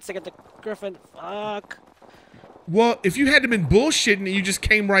 10 seconds to get to Griffin. Fuck. Well, if you hadn't been bullshitting and you just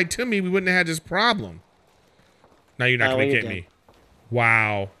came right to me, we wouldn't have had this problem. Now you're not No, gonna you get did. me.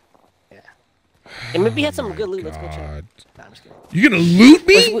 Wow. And maybe he had some good loot. Let's go check. God. Nah, I'm just kidding. You're gonna loot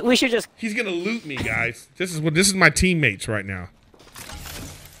me? We should just. He's gonna loot me, guys. This is my teammates right now.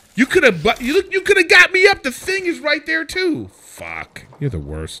 You could have got me up. The thing is right there too. Fuck. You're the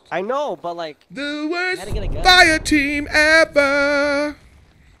worst. I know, but like. The worst Had to get a gun. fire team ever.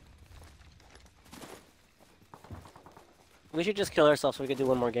 We should just kill ourselves so we can do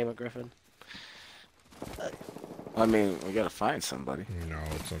one more game at Griffin. I mean, we gotta find somebody. No,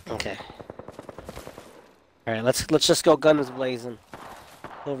 it's okay. Okay. All right, let's just go guns blazing.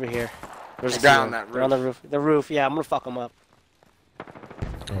 Over here. There's I a see guy him. on that They're on the roof. roof. The roof. Yeah, I'm gonna fuck him up.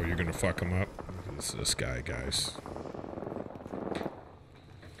 Oh, you're gonna fuck him up? This is this guy, guys.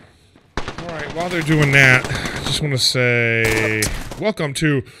 Alright, while they're doing that, I just want to say welcome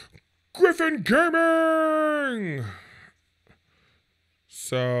to Griffin Gaming!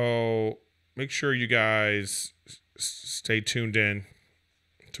 So, make sure you guys stay tuned in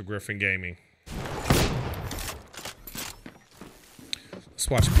to Griffin Gaming. Let's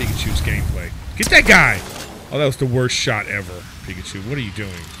watch Pikachu's gameplay. Get that guy! Oh, that was the worst shot ever. Pikachu, what are you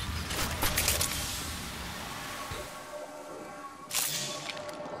doing?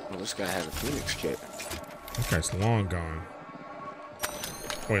 Well, this guy had a Phoenix kit. That guy's long gone.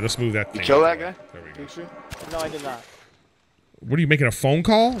 Wait, let's move that You thing. kill that guy? There we go. Pikachu? No, I did not. What are you making a phone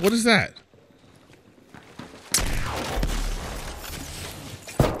call? What is that?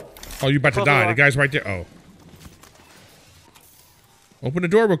 Oh, you're about to Close the die. door. The guy's right there. Oh. Open the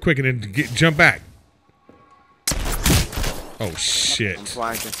door real quick and then jump back. Oh, shit. I'm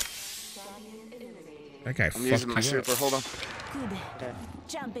flanking. That guy I'm fucked using my you up. super. Hold on. Good.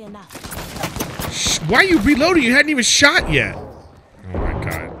 Jump in now. Why are you reloading? You hadn't even shot yet. Oh, my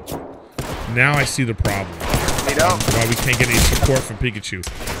God. Now I see the problem. Need help. Why we can't get any support from Pikachu.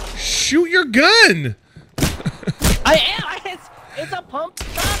 Shoot your gun! I am. It's a pump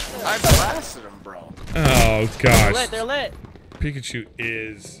shotgun. I blasted him, bro. Oh, They're lit. gosh. They're lit. Pikachu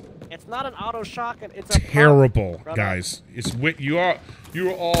is It's not an auto shotgun. It's a terrible, pump, brother. guys. It's you are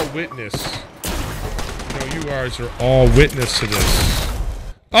all witness. No, you guys are all witness to this.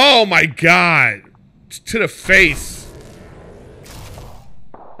 Oh my God! To the face.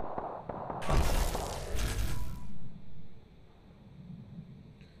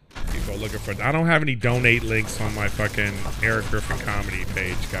 People looking for. I don't have any donate links on my fucking Erik Griffin comedy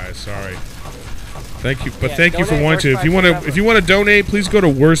page, guys. Sorry. Thank you, but Yeah, thank you for donate wanting to. Worst If you want to donate, please go to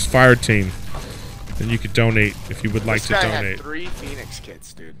Worst Fireteam. Then you could donate if you would like This to guy donate. had 3 Phoenix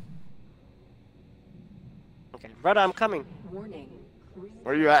kits, dude. Okay, brother, I'm coming. Warning.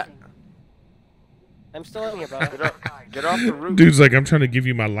 Where you at? I'm still in here, brother. Get off the roof. Dude's like, I'm trying to give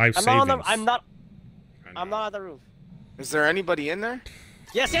you my life I'm not on savings. the. I'm not on the roof. Is there anybody in there?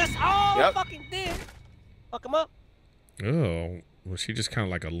 Yes, yes. Oh, Yep. fucking did. Fuck him up. Oh, well, she just kind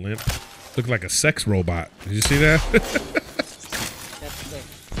of like a limp, looked like a sex robot. Did you see that? That's sick.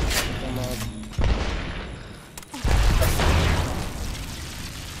 Come on.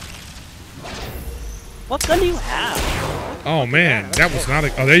 What gun do you have? Oh man, that was not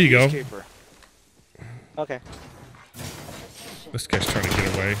a. Oh, there you go. Peacekeeper. Okay. This guy's trying to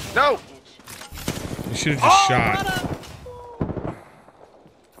get away. No! You should have just shot. Brother!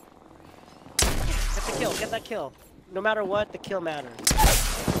 Get the kill. Get that kill. No matter what, the kill matters.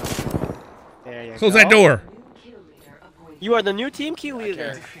 There you Close go. that door. You are the new team kill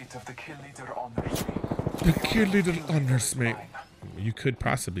leader. The kid little honors me. You could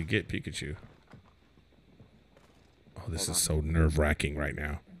possibly get Pikachu. Oh, this is so nerve-wracking right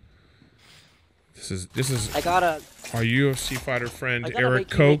now. This is I gotta. our UFC fighter friend I gotta Erik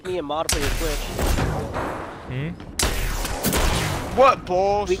make you make Koch. me a mod for your Twitch. What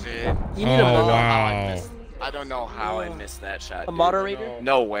bullshit? You need a Oh mod. wow. I don't know how I missed that shot. A dude. moderator?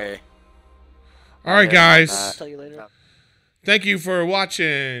 No way. All right, Yeah, guys. I'll tell you later. Thank you for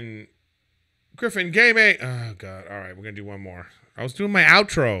watching Griffin Gaming. Oh God! All right, we're gonna do one more. I was doing my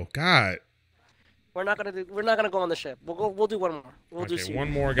outro. God. We're not gonna go on the ship. We'll do one more. We'll do Okay,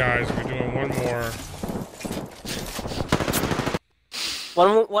 one more, guys. We're doing one more.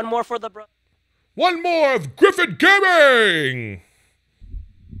 One more for the bro. One more of Griffin Gaming.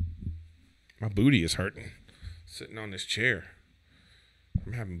 My booty is hurting. Sitting on this chair.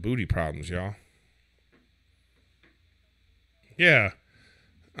 I'm having booty problems, y'all. Yeah.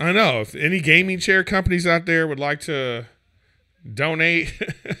 I know. If any gaming chair companies out there would like to donate.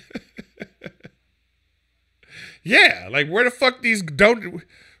 Yeah. Like, where the fuck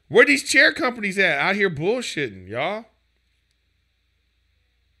where these chair companies at? Out here bullshitting, y'all.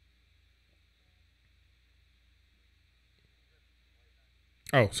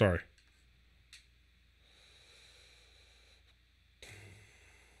 Oh, sorry.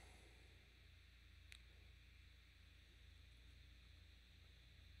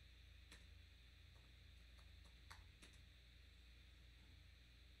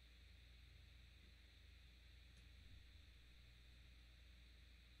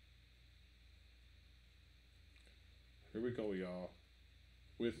 Here we go, y'all.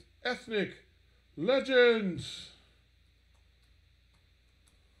 With Ethnic Legends.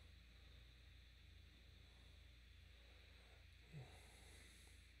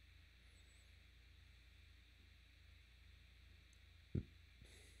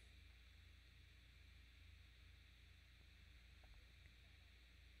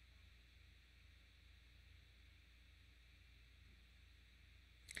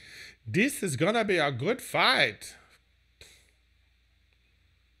 This is gonna be a good fight.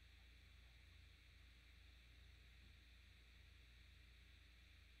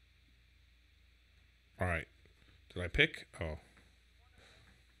 All right. Did I pick? Oh.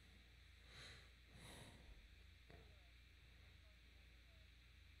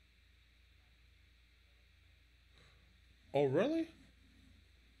 Oh, really?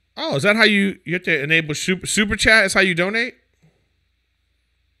 Oh, is that how you have to enable super chat? Is how you donate?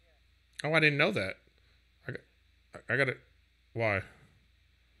 Oh, I didn't know that. I got it. Why?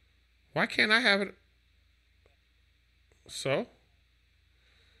 Why can't I have it? So?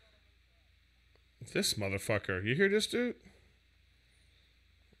 This motherfucker. You hear this dude?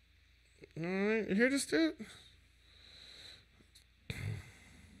 Alright, you hear this dude?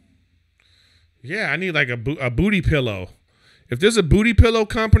 Yeah, I need like a booty pillow. If there's a booty pillow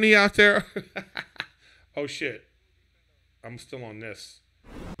company out there. Oh shit. I'm still on this.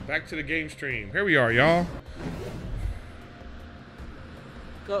 Back to the game stream. Here we are, y'all.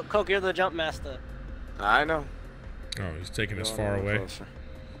 Coke, you're the jump master. I know. Oh, he's taking us far away.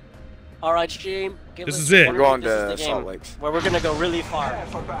 All right, stream. This is it. We're going this to is Salt Lakes. where we're gonna go really far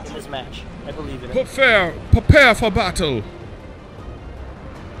in this match. I believe in it. Prepare for battle.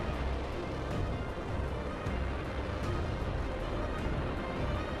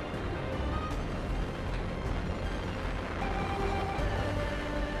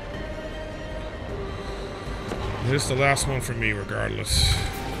 This is the last one for me, regardless.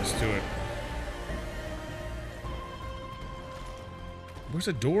 Let's do it. Where's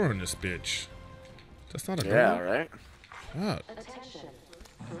a door on this bitch? That's not a door. Yeah, right? What? Attention.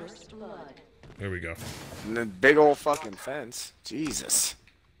 First blood. There we go. And the big old fucking fence. Jesus.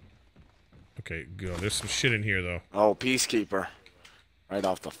 Okay, go. There's some shit in here, though. Oh, Peacekeeper. Right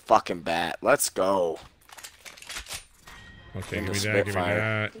off the fucking bat. Let's go. Okay, In give me the that, give me Spitfire.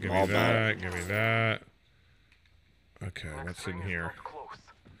 that, give me All that, give me that. Okay, what's in here?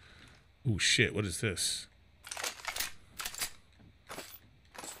 Ooh, shit, what is this?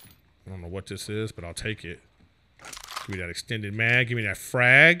 I don't know what this is, but I'll take it. Give me that extended mag, give me that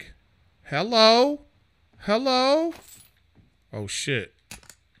frag. Hello? Hello? Oh, shit.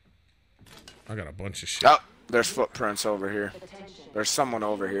 I got a bunch of shit. Oh, there's footprints over here. There's someone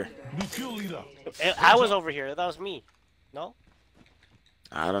over here. New kill leader. I was over here. That was me. No?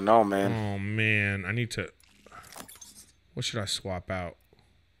 I don't know, man. Oh, man, I need to... What should I swap out?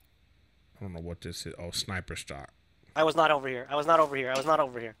 I don't know what this is. Oh, sniper stock. I was not over here. I was not over here. I was not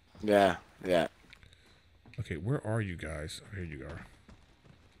over here. Yeah, yeah. Okay, where are you guys? Oh, here you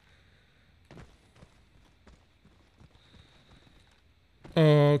are.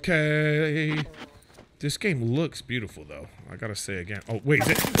 Okay. This game looks beautiful, though. I gotta say again. Oh, wait.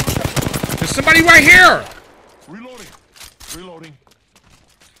 There's somebody right here! Reloading. Reloading.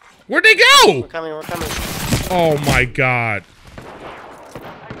 Where'd they go? We're coming. We're coming. Oh, my God.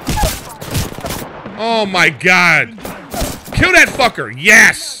 Oh, my God. Kill that fucker.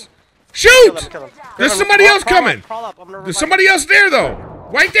 Yes. Shoot! Kill him. There's somebody else coming. Crawl up. I'm gonna There's revive somebody else there, though.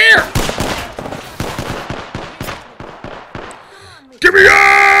 Right there. Give me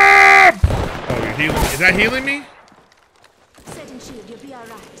up! Oh, you're healing. Is that healing me? Setting shield, you'll be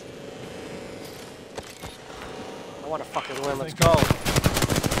alright. I want to fucking win. Let's go.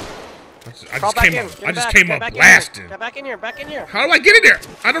 I just came up blasting. Get back in here. Back in here. How do I get in there?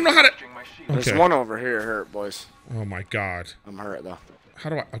 I don't know how to. There's Okay. one over here hurt, boys. Oh my god. I'm hurt though. How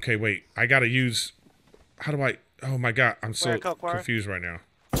do I? Okay, wait. I gotta use. How do I? Oh my god. I'm so confused right now.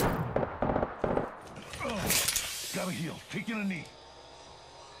 Gotta heal. Taking a knee.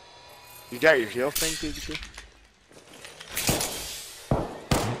 You got your heal thing, Pikachu?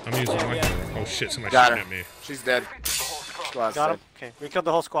 I'm using my. Oh shit! Somebody's Got shooting her. at me. She's dead. Squad's Got dead. him. Okay, we killed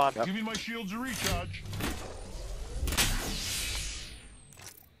the whole squad. Yep. Giving my shields a recharge.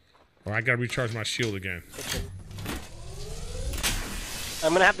 Oh, I gotta recharge my shield again.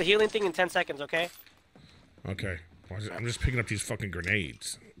 I'm gonna have the healing thing in 10 seconds. Okay. Okay. Well, I'm just picking up these fucking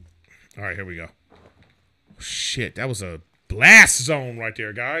grenades. All right, here we go. Shit, that was a blast zone right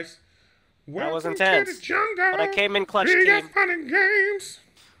there, guys. That was Welcome intense. to the jungle. But I came in clutch, We got team. fun and games.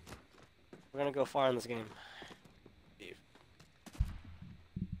 We're gonna go far in this game.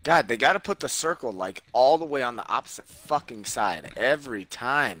 God, they gotta put the circle like all the way on the opposite fucking side every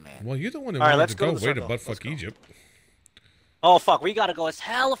time, man. Well, you're the one that All right, wanted let's to go go to the way to circle. Let's Let's go. Egypt. Oh fuck, we gotta go. It's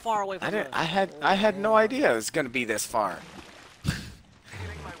hella far away from I had no idea it was gonna be this far.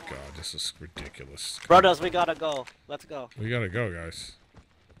 God, this is ridiculous. Brothers, we gotta go. Let's go. We gotta go, guys.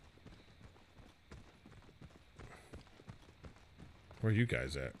 Where are you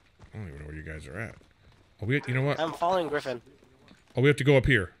guys at? I don't even know where you guys are at. Oh, you know what? I'm following Griffin. Oh, we have to go up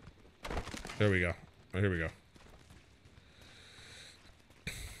here. There we go. Oh, here we go.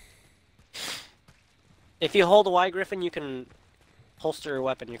 If you hold Y, Griffin, you can holster your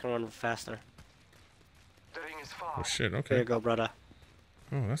weapon. You can run faster. Oh shit, There okay. you go, brother.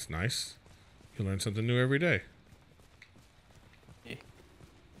 Oh, that's nice. You learn something new every day.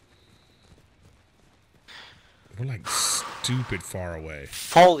 We're like stupid far away.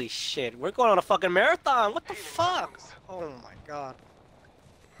 Holy shit, we're going on a fucking marathon. What the fuck? Oh my god.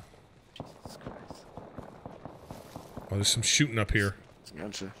 Jesus Christ. Oh, there's some shooting up here.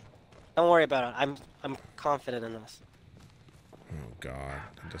 Gotcha. Don't worry about it. I'm confident in us. Oh god,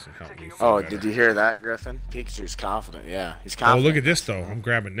 that doesn't help me. Oh, did you hear that, Griffin? Pikachu's confident. Yeah, he's Oh, confident. look at this though. I'm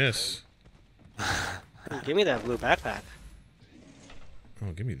grabbing this. Give me that blue backpack.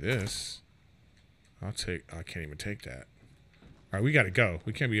 Oh, give me this. I can't even take that. All right, we gotta go.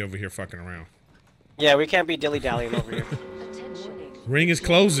 We can't be over here fucking around. Yeah, we can't be dilly-dallying over here. Ring is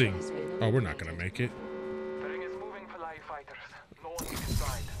closing. Oh, we're not gonna make it.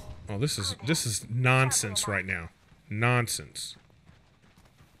 Oh, this is nonsense right now. Nonsense.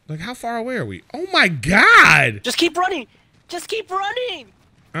 Like, how far away are we? Oh my god! Just keep running! Just keep running!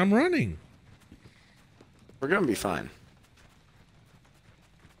 I'm running. We're gonna be fine.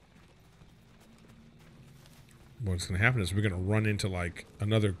 What's gonna happen is we're gonna run into like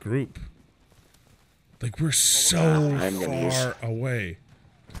another group. Like we're so far away.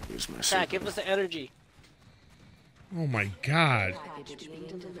 Use my Chat, give us the energy. Oh my god.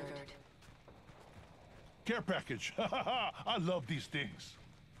 Care package. I love these things.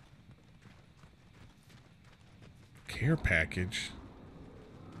 Care package.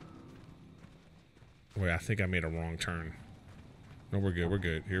 Wait, I think I made a wrong turn. No, we're good. We're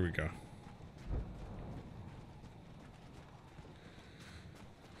good. Here we go.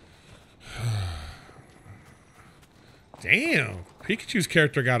 Damn, Pikachu's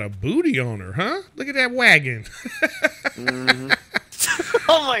character got a booty on her, huh? Look at that wagon.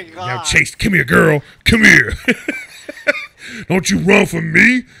 Oh my god. Now, Chase, come here, girl. Come here. Don't you run from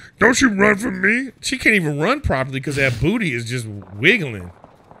me. Don't you run from me. She can't even run properly because that booty is just wiggling.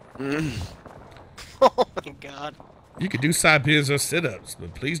 Oh my god. You could do side bends or sit-ups,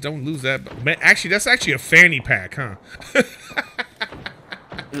 but please don't lose that. Man, actually, that's actually a fanny pack, huh?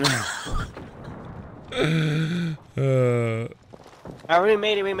 Alright, we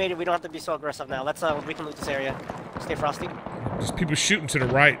made it. We don't have to be so aggressive now. Let's we can loot this area. Stay frosty. There's people shooting to the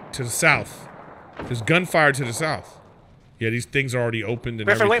right, to the south. There's gunfire to the south. Yeah, these things are already opened and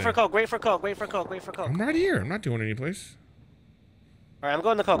Griffin, everything. wait for coke. Wait for coke. Wait for coke. Wait for coke. I'm right here. I'm not doing any place. Alright, I'm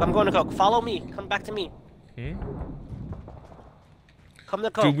going to coke. I'm going to coke. Follow me. Come back to me. Come to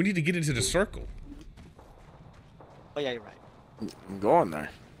coke. Dude, we need to get into the circle. Oh yeah, you're right. I'm going there.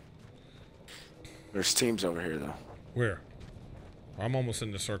 There's teams over here though. Where? I'm almost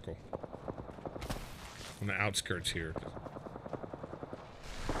in the circle. On the outskirts here.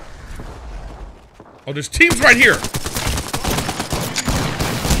 Oh, there's teams right here.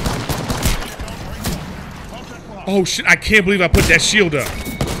 Oh shit! I can't believe I put that shield up.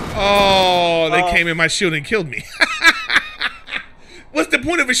 Oh, they came in my shield and killed me. What's the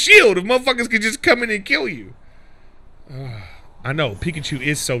point of a shield if motherfuckers could just come in and kill you? I know, Pikachu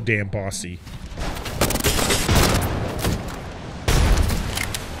is so damn bossy.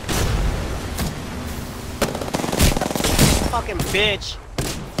 Fucking bitch.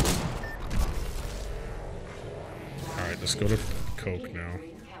 Alright, let's go to Coke now.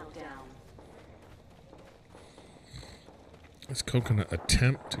 This Coke gonna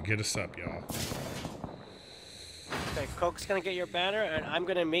attempt to get us up, y'all. Okay, Coke's gonna get your banner, and I'm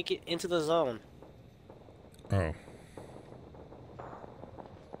gonna make it into the zone. Oh.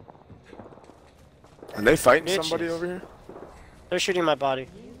 Are they fighting Bitches. somebody over here? They're shooting my body.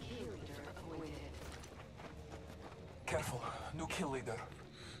 Careful, new kill leader.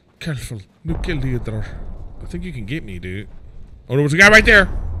 Careful, no kill leader. I think you can get me, dude. Oh, there was a guy right there.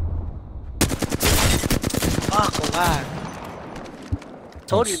 Fuck, lag.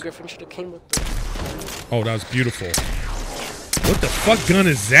 Told you Griffin should have came with the... Oh, that was beautiful. What the fuck gun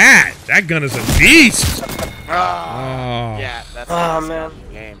is that? That gun is a beast. Oh. Yeah, that's Oh, the man.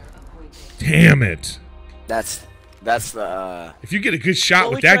 game. Damn it. That's the If you get a good shot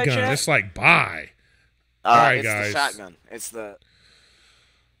What with we that tried, gun, chat? it's like bye. Alright, it's guys. the shotgun. It's the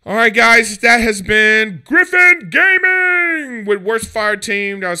Alright, guys, that has been Griffin Gaming with Worst Fire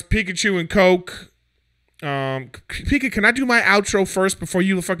Team. That was Pikachu and Coke. Pika, can I do my outro first before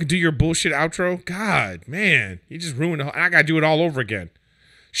you fucking do your bullshit outro? God, man, you just ruined the whole... I gotta do it all over again.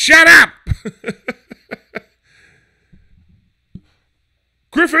 Shut up!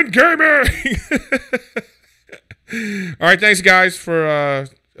 Griffin Gaming! Alright, thanks, guys, for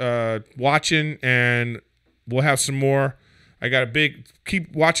watching, and we'll have some more. I got a big...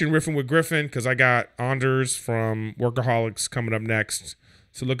 Keep watching Riffin with Griffin, because I got Anders from Workaholics coming up next.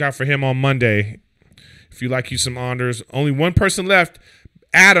 So look out for him on Monday. If you like you some Anders. Only one person left,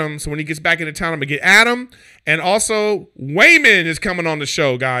 Adam. So when he gets back into town, I'm going to get Adam. And also, Wayman is coming on the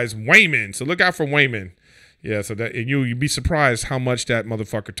show, guys. Wayman. So look out for Wayman. Yeah, so that you'd be surprised how much that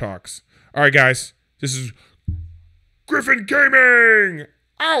motherfucker talks. All right, guys. This is Griffin Gaming.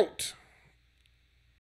 Out.